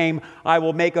promise came, I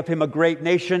will make of him a great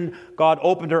nation. God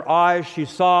opened her eyes. She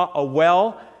saw a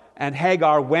well, and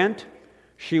Hagar went.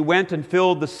 She went and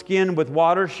filled the skin with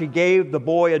water. She gave the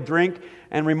boy a drink,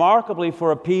 and remarkably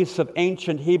for a piece of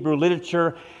ancient Hebrew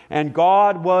literature, and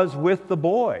God was with the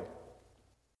boy.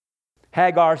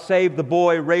 Hagar saved the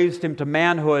boy, raised him to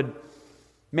manhood,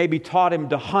 maybe taught him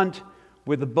to hunt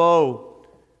with a bow.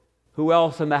 Who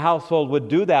else in the household would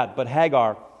do that but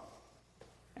Hagar?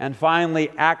 And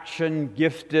finally,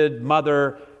 action-gifted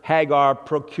mother Hagar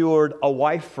procured a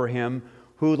wife for him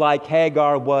who, like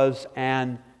Hagar, was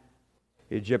an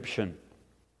Egyptian.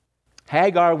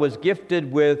 Hagar was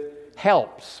gifted with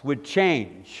helps, with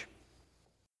change.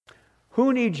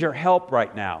 Who needs your help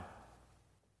right now?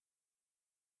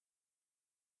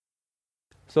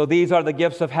 So these are the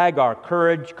gifts of Hagar: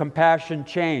 courage, compassion,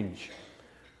 change.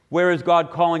 Where is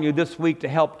God calling you this week to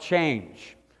help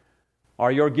change?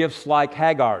 Are your gifts like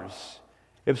Hagar's?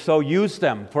 If so, use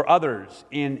them for others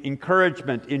in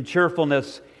encouragement, in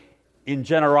cheerfulness, in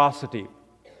generosity.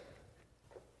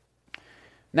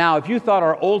 Now, if you thought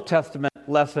our Old Testament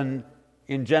lesson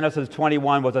in Genesis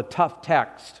 21 was a tough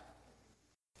text,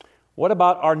 what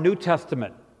about our New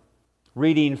Testament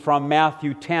reading from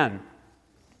Matthew 10?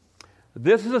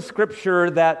 This is a scripture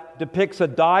that depicts a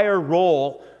dire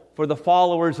role for the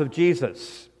followers of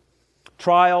Jesus.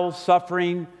 Trials,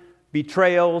 suffering,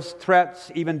 betrayals,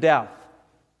 threats, even death.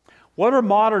 What are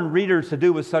modern readers to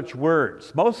do with such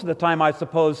words? Most of the time, I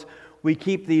suppose, we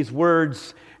keep these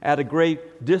words at a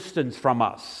great distance from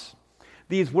us.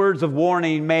 These words of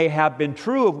warning may have been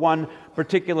true of one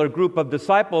particular group of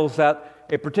disciples at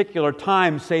a particular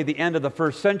time, say the end of the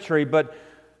first century, but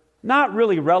not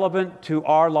really relevant to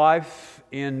our life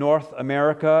in North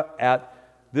America at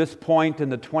this point in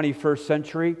the 21st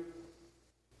century.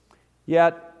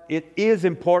 Yet it is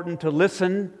important to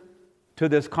listen to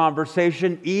this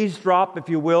conversation, eavesdrop, if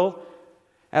you will,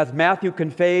 as Matthew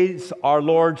conveys our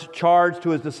Lord's charge to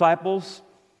his disciples.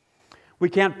 We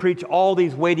can't preach all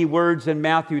these weighty words in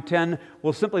Matthew 10.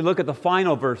 We'll simply look at the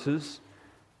final verses.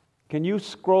 Can you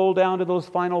scroll down to those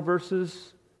final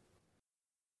verses?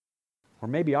 Or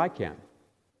maybe I can.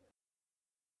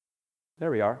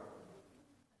 There we are.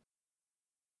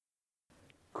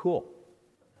 Cool.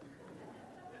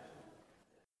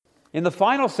 In the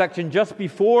final section, just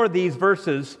before these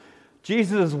verses,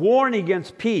 Jesus is warning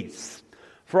against peace.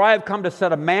 For I have come to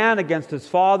set a man against his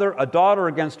father, a daughter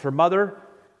against her mother.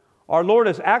 Our Lord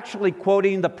is actually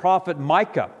quoting the prophet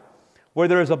Micah, where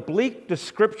there is a bleak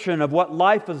description of what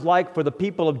life is like for the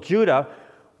people of Judah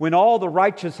when all the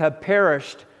righteous have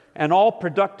perished and all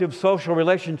productive social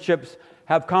relationships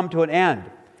have come to an end.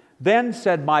 Then,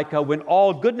 said Micah, when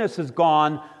all goodness is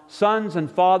gone, sons and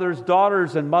fathers,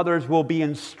 daughters and mothers will be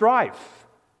in strife.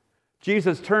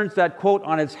 Jesus turns that quote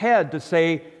on its head to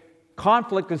say,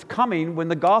 conflict is coming when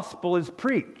the gospel is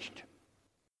preached.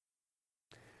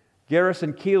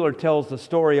 Garrison Keillor tells the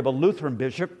story of a Lutheran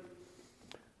bishop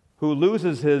who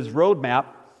loses his roadmap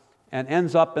and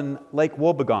ends up in Lake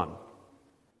Wobegon.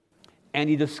 And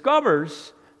he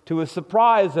discovers, to his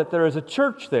surprise, that there is a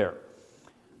church there.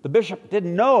 The bishop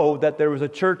didn't know that there was a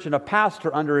church and a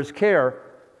pastor under his care,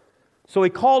 so he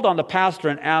called on the pastor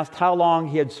and asked how long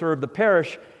he had served the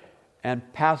parish,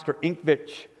 and Pastor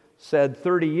Inkvich said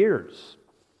 30 years.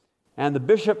 And the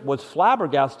bishop was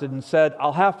flabbergasted and said,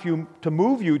 I'll have to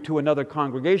move you to another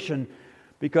congregation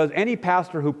because any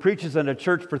pastor who preaches in a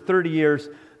church for 30 years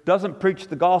doesn't preach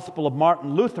the gospel of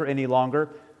Martin Luther any longer.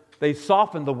 They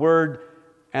soften the word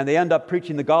and they end up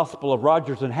preaching the gospel of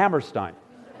Rogers and Hammerstein.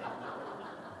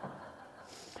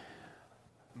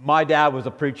 My dad was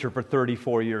a preacher for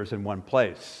 34 years in one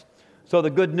place. So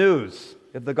the good news,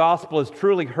 if the gospel is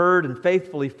truly heard and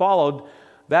faithfully followed,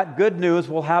 that good news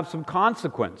will have some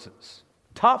consequences,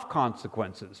 tough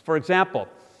consequences. For example,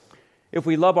 if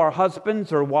we love our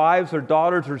husbands or wives or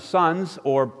daughters or sons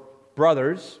or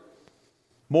brothers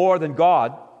more than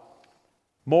God,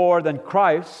 more than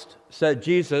Christ, said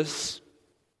Jesus,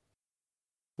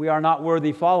 we are not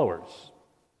worthy followers.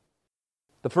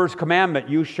 The first commandment,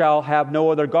 you shall have no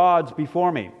other gods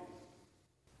before me.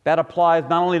 That applies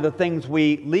not only to the things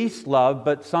we least love,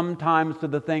 but sometimes to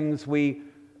the things we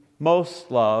most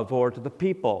love or to the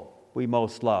people we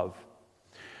most love.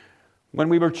 When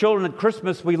we were children at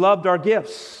Christmas, we loved our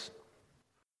gifts.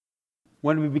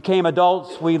 When we became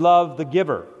adults, we loved the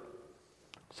giver.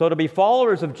 So to be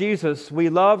followers of Jesus, we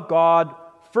love God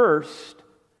first,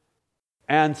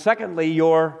 and secondly,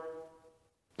 your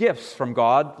gifts from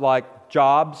God, like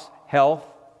jobs, health,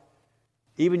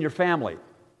 even your family,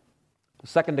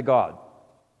 second to God.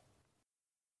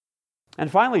 And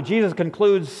finally, Jesus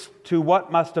concludes to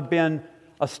what must have been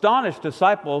astonished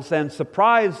disciples and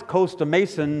surprised Costa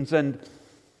Masons and,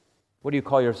 what do you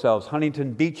call yourselves,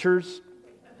 Huntington Beachers?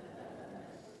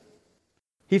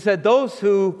 He said, those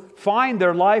who find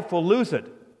their life will lose it.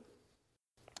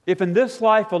 If in this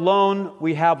life alone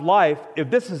we have life, if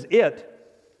this is it,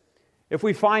 if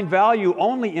we find value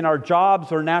only in our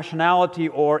jobs or nationality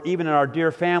or even in our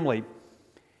dear family,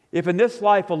 if in this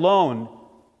life alone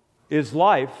is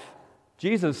life,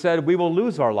 Jesus said we will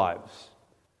lose our lives.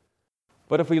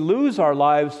 But if we lose our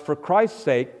lives for Christ's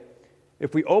sake,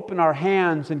 if we open our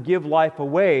hands and give life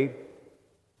away,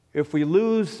 if we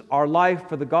lose our life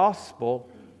for the gospel,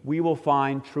 we will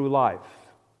find true life.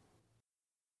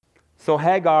 So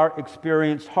Hagar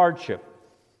experienced hardship,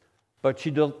 but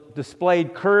she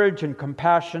displayed courage and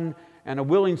compassion and a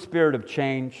willing spirit of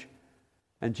change.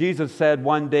 And Jesus said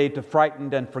one day to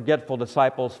frightened and forgetful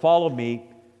disciples, follow me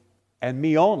and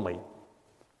me only,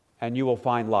 and you will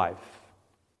find life.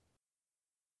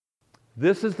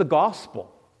 This is the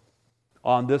gospel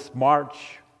on this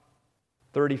March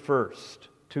 31st,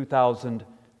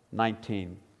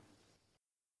 2019.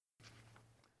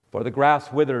 For the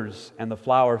grass withers and the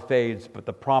flower fades, but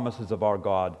the promises of our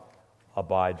God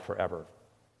abide forever.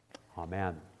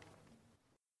 Amen.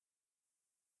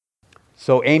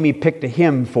 So Amy picked a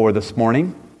hymn for this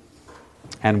morning.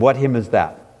 And what hymn is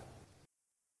that?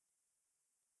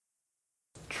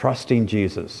 Trusting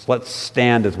Jesus. Let's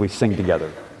stand as we sing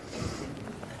together.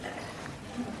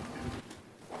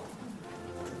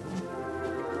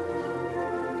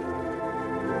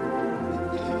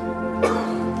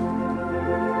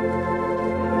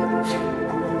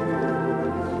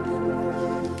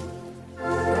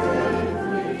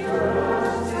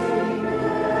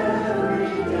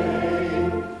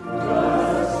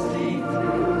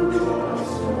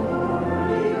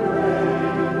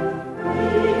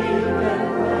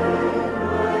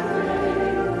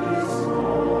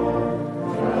 Small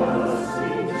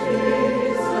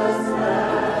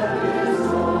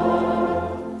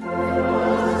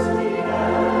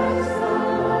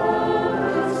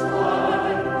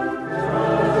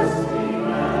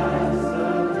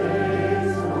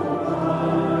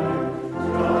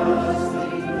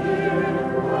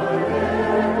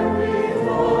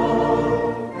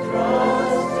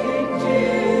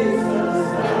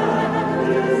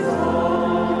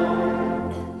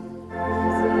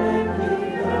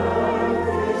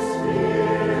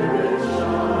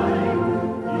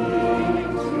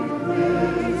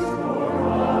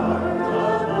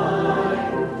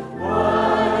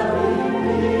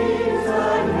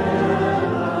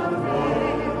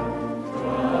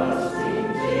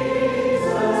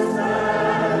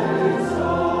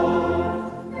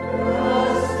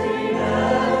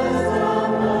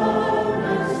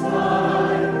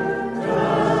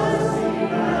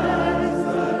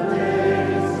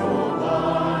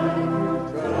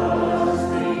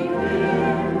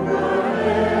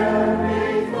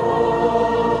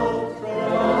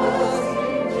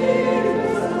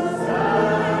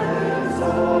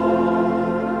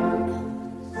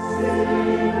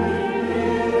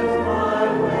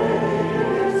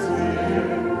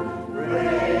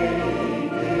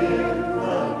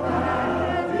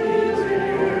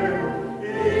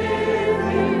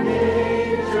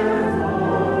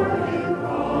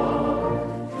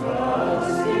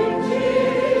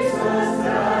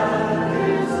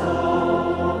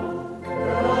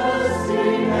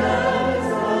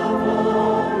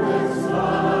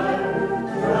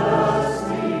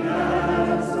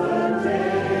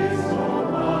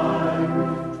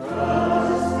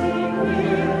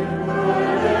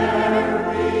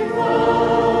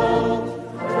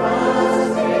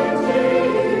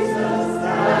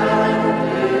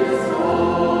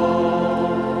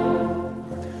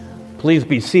Please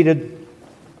be seated.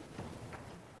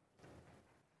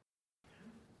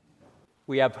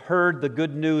 We have heard the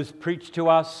good news preached to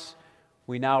us.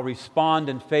 We now respond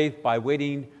in faith by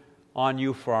waiting on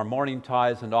you for our morning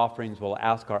tithes and offerings. We'll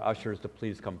ask our ushers to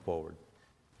please come forward.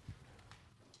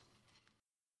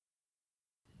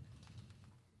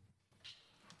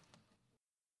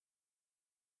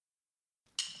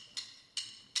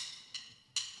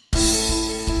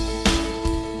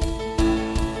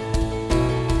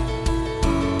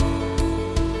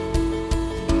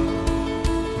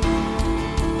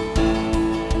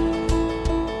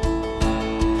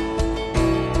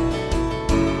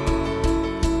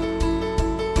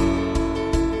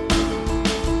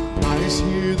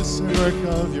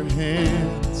 Of your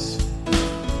hands,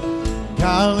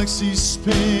 galaxies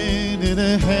spin in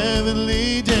a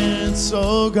heavenly dance.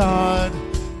 Oh God,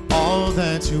 all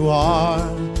that you are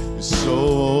is so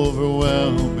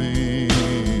overwhelming.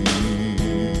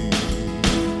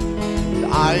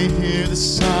 I hear the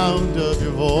sound of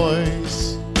your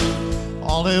voice.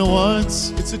 All at once,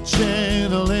 it's a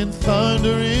gentle and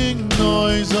thundering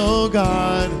noise. Oh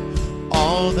God,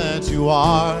 all that you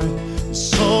are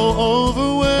so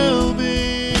overwhelming.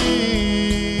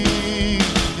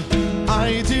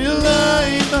 I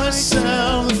delight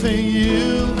myself in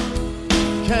you,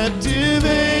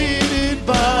 captivated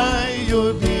by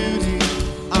your beauty.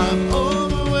 I'm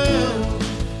overwhelmed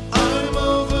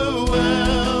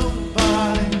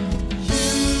by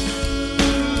you.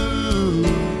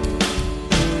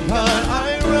 God,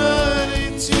 I run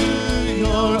into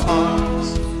your arms,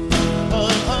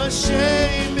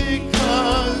 unashamed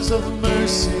because of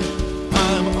mercy.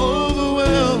 I'm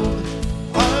overwhelmed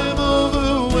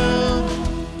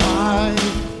by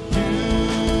you.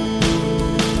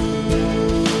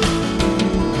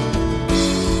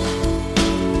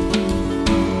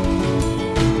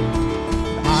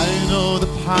 I know the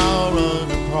power of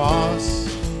the cross,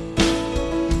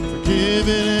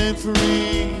 forgiven and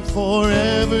free,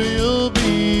 forever you'll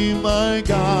be my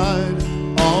God.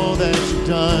 All that you've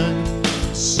done,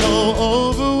 so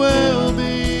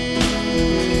overwhelming.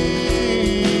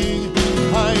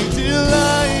 I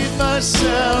delight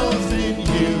myself in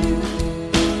you,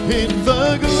 in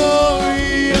the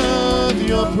glory of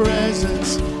your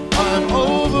presence. I'm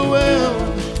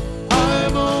overwhelmed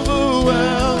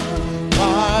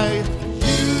by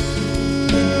you.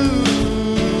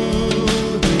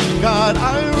 God, I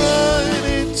run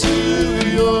into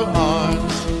your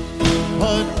arms,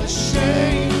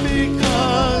 unashamed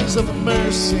because of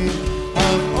mercy.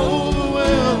 I'm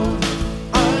overwhelmed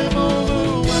by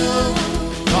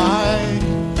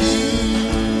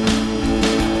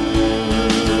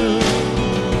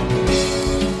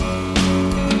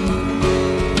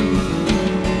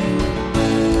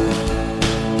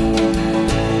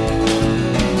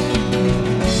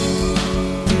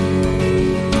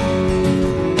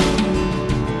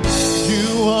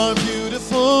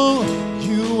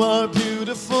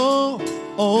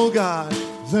oh God,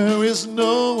 there is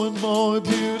no one more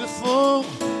beautiful.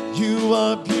 You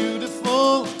are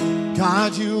beautiful.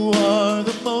 God, you are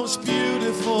the most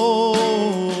beautiful.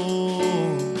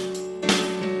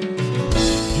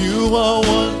 You are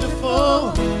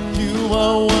wonderful. You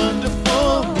are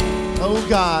wonderful. Oh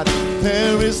God,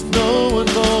 there is no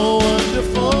one more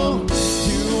wonderful.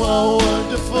 You are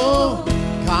wonderful.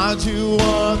 God, you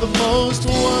are the most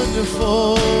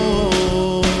wonderful.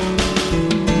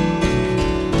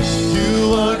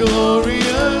 You are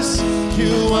glorious,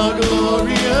 you are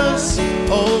glorious.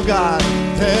 Oh God,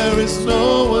 there is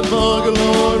no one more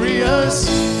glorious.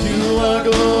 You are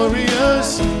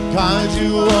glorious, God,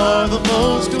 you are the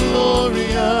most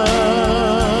glorious.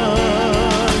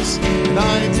 And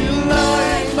I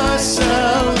delight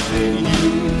myself in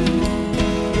you,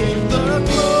 in the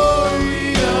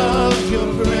glory of your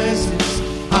presence.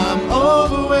 I'm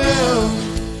overwhelmed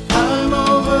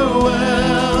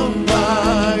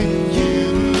by you.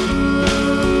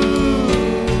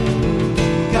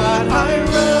 God, I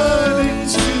run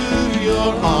into your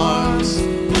arms,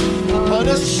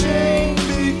 unashamed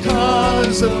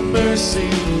because of mercy.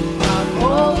 I'm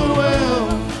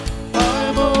overwhelmed by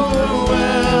you. I'm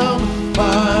overwhelmed by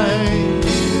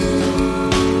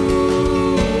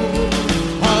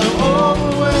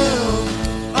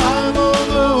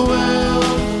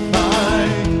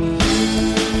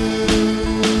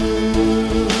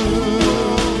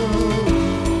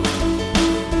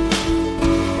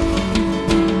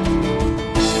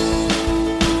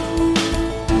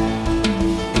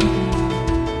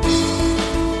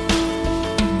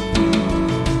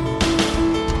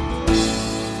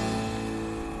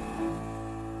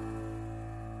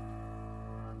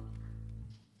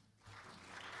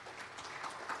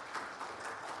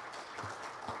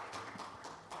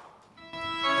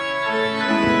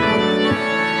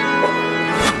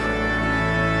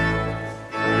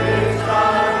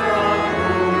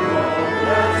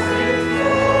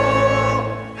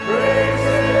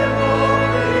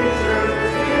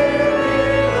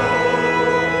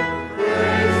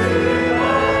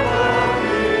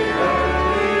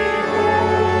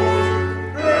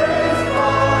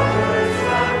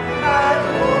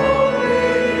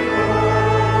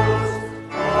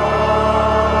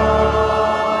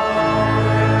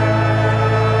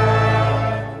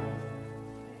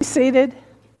seated.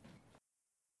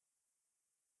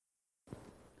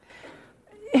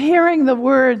 Hearing the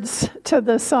words to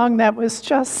the song that was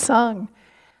just sung,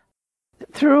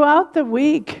 throughout the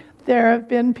week, there have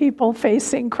been people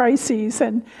facing crises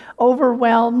and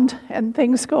overwhelmed and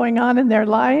things going on in their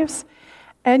lives.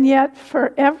 And yet,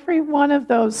 for every one of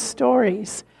those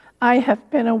stories, I have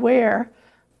been aware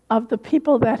of the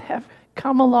people that have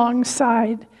come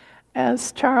alongside,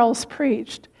 as Charles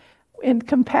preached, in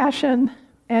compassion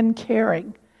and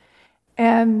caring.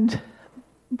 And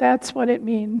that's what it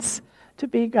means to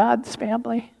be God's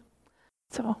family.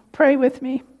 So pray with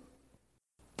me.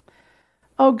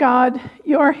 Oh God,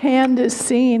 your hand is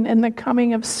seen in the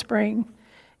coming of spring,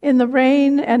 in the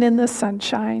rain and in the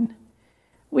sunshine.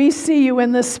 We see you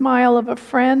in the smile of a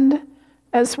friend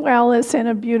as well as in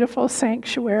a beautiful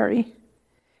sanctuary.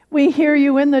 We hear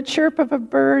you in the chirp of a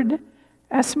bird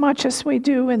as much as we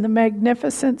do in the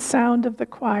magnificent sound of the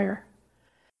choir.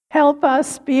 Help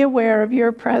us be aware of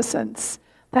your presence,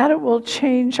 that it will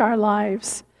change our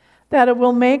lives, that it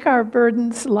will make our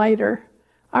burdens lighter,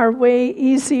 our way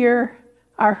easier,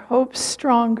 our hopes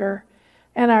stronger,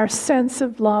 and our sense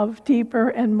of love deeper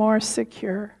and more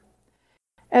secure.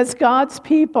 As God's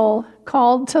people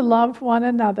called to love one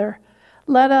another,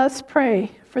 let us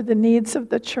pray for the needs of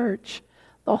the church,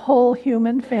 the whole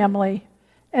human family,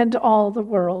 and all the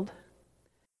world.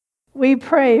 We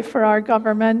pray for our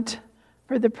government,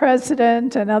 for the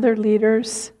president and other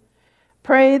leaders.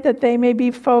 Pray that they may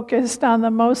be focused on the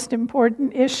most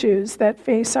important issues that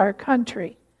face our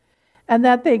country, and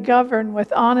that they govern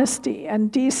with honesty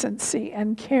and decency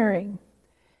and caring.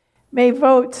 May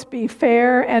votes be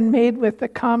fair and made with the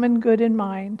common good in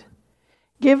mind.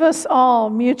 Give us all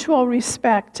mutual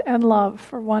respect and love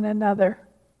for one another.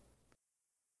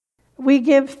 We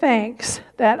give thanks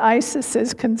that ISIS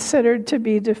is considered to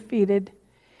be defeated.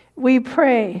 We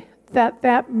pray that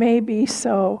that may be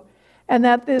so, and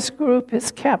that this group is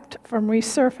kept from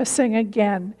resurfacing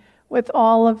again with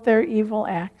all of their evil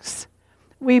acts.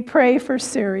 We pray for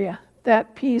Syria,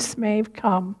 that peace may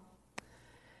come.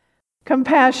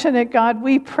 Compassionate God,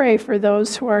 we pray for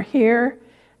those who are here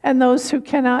and those who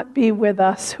cannot be with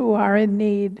us, who are in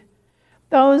need.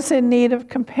 Those in need of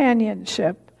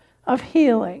companionship, of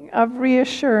healing, of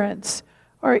reassurance,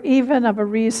 or even of a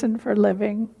reason for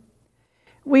living.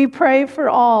 We pray for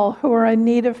all who are in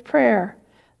need of prayer,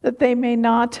 that they may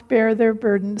not bear their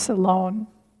burdens alone.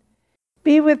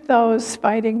 Be with those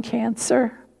fighting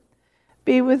cancer.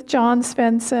 Be with John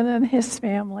Svensson and his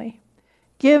family.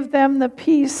 Give them the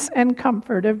peace and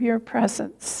comfort of your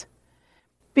presence.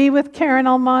 Be with Karen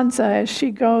Almanza as she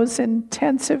goes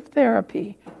intensive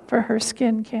therapy for her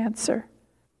skin cancer.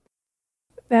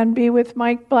 Then be with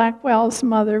Mike Blackwell's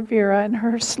mother, Vera, in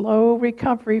her slow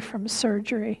recovery from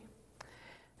surgery.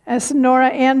 As Nora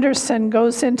Anderson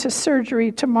goes into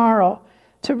surgery tomorrow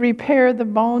to repair the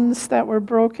bones that were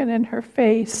broken in her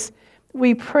face,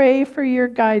 we pray for your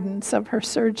guidance of her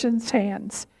surgeon's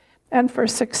hands and for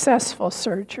successful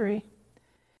surgery.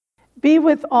 Be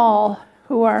with all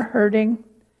who are hurting.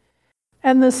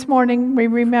 And this morning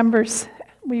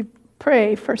we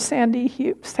pray for Sandy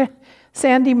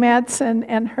Madsen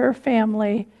and her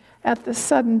family at the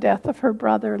sudden death of her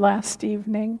brother last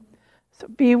evening. So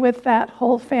be with that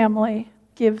whole family.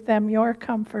 Give them your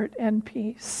comfort and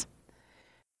peace.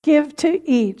 Give to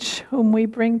each whom we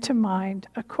bring to mind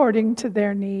according to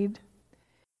their need.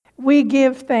 We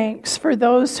give thanks for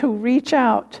those who reach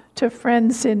out to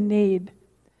friends in need,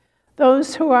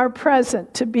 those who are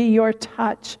present to be your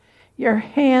touch, your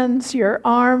hands, your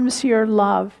arms, your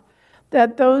love,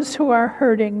 that those who are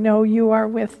hurting know you are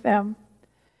with them.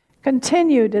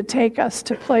 Continue to take us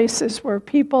to places where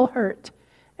people hurt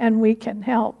and we can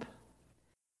help.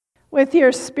 With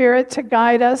your Spirit to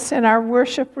guide us in our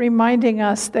worship, reminding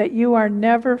us that you are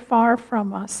never far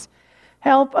from us.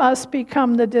 Help us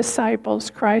become the disciples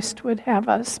Christ would have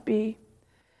us be.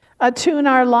 Attune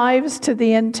our lives to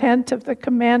the intent of the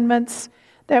commandments,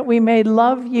 that we may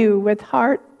love you with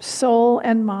heart, soul,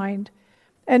 and mind,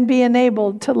 and be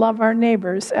enabled to love our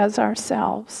neighbors as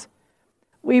ourselves.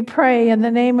 We pray in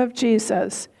the name of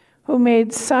Jesus, who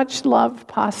made such love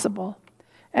possible,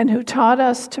 and who taught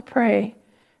us to pray,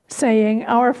 saying,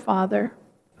 Our Father,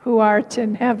 who art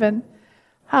in heaven,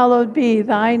 hallowed be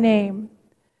thy name.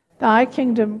 Thy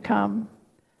kingdom come,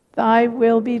 thy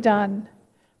will be done,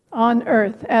 on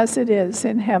earth as it is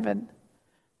in heaven.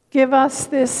 Give us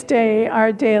this day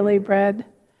our daily bread,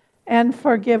 and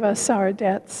forgive us our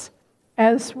debts,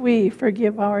 as we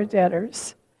forgive our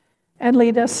debtors. And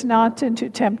lead us not into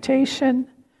temptation,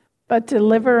 but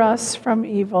deliver us from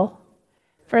evil.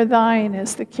 For thine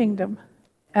is the kingdom,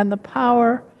 and the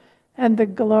power, and the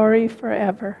glory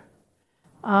forever.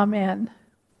 Amen.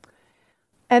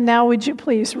 And now would you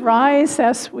please rise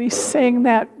as we sing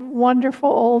that wonderful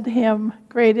old hymn,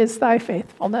 Great is Thy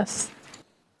Faithfulness.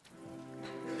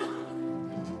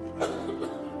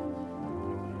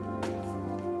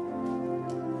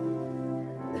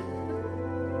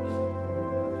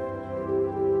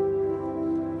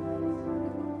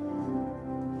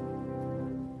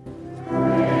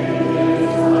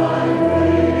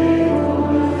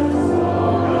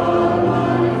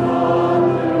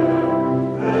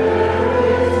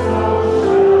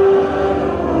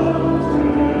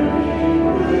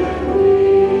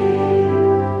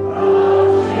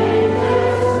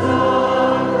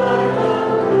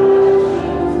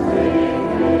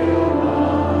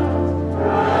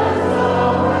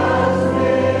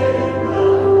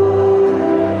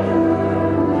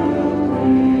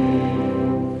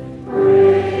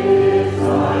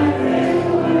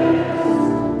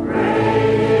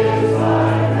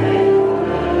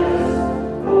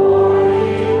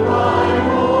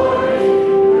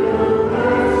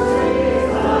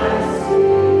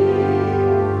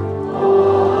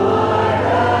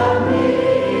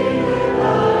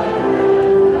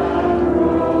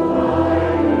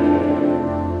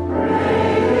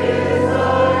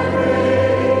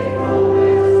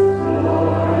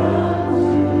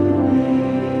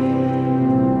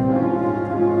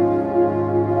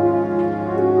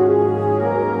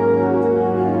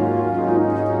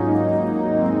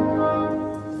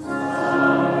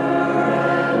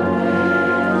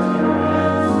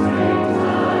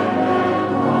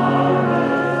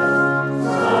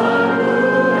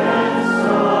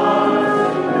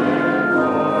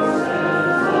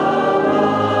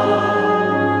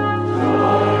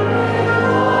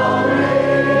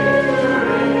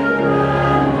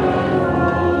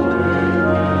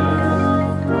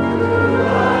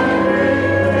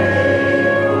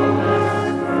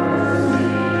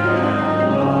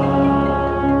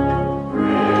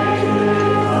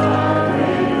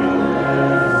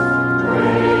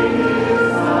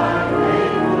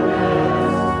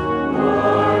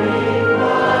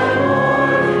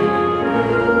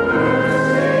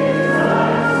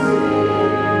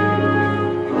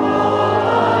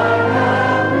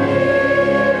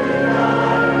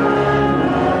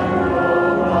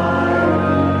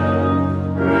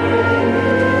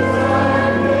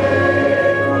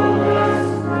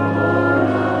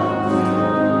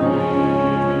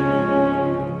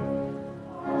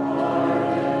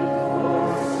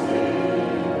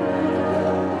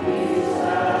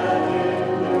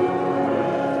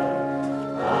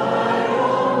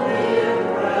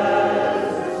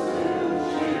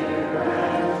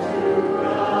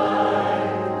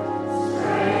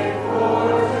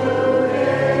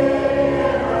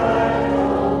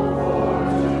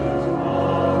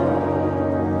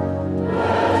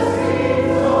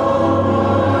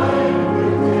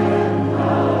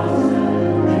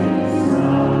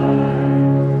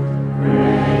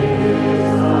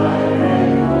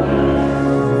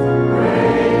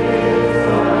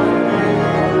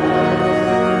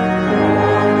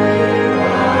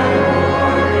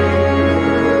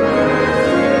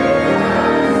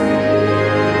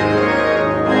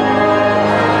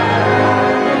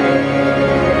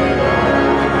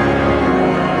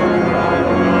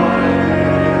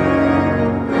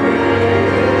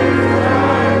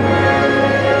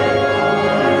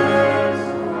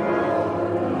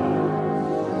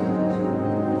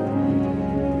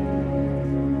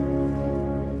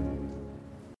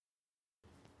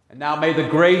 Now may the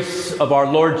grace of our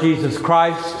Lord Jesus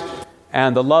Christ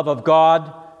and the love of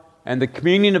God and the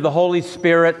communion of the Holy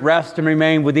Spirit rest and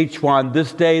remain with each one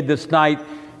this day, this night,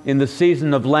 in the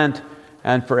season of Lent,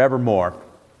 and forevermore.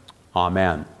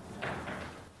 Amen.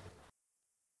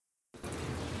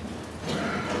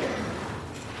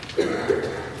 We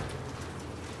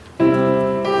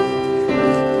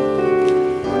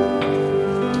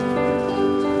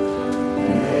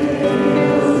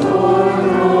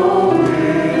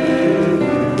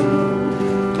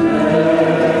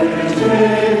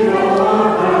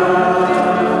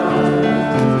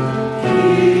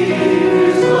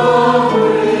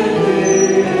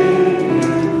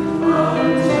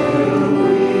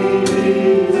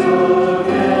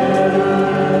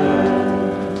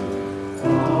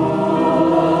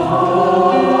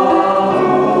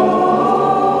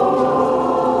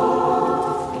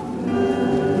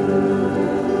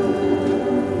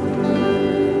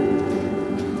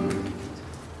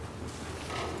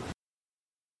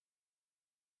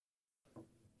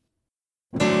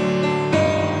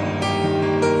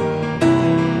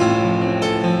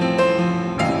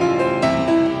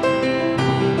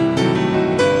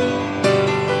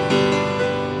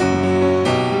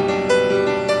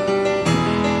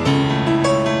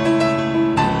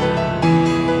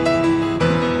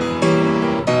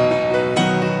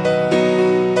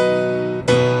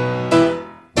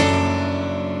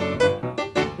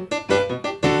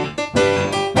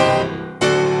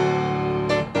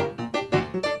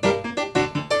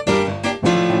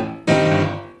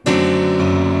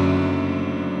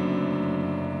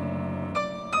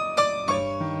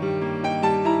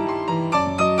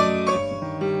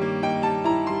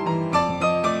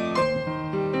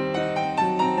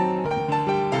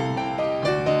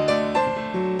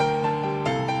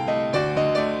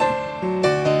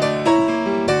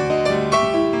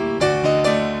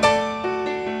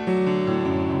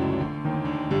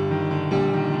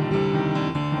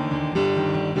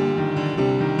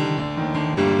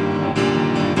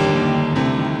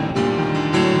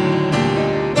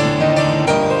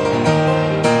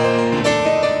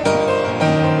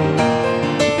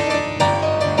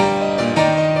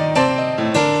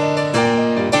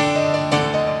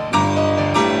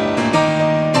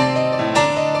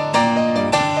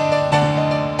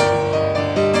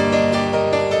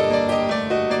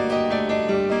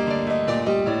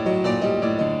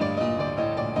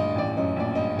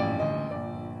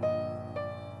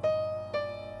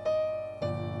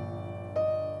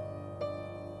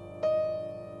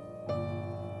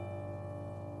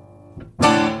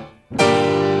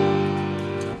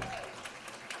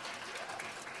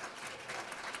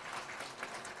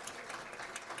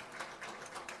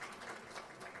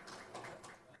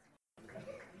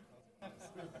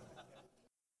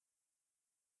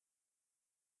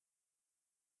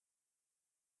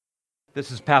This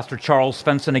is Pastor Charles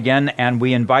Svensson again, and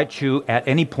we invite you at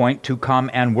any point to come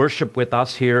and worship with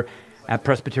us here at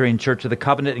Presbyterian Church of the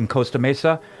Covenant in Costa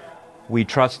Mesa. We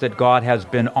trust that God has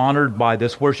been honored by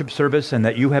this worship service and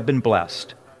that you have been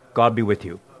blessed. God be with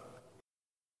you.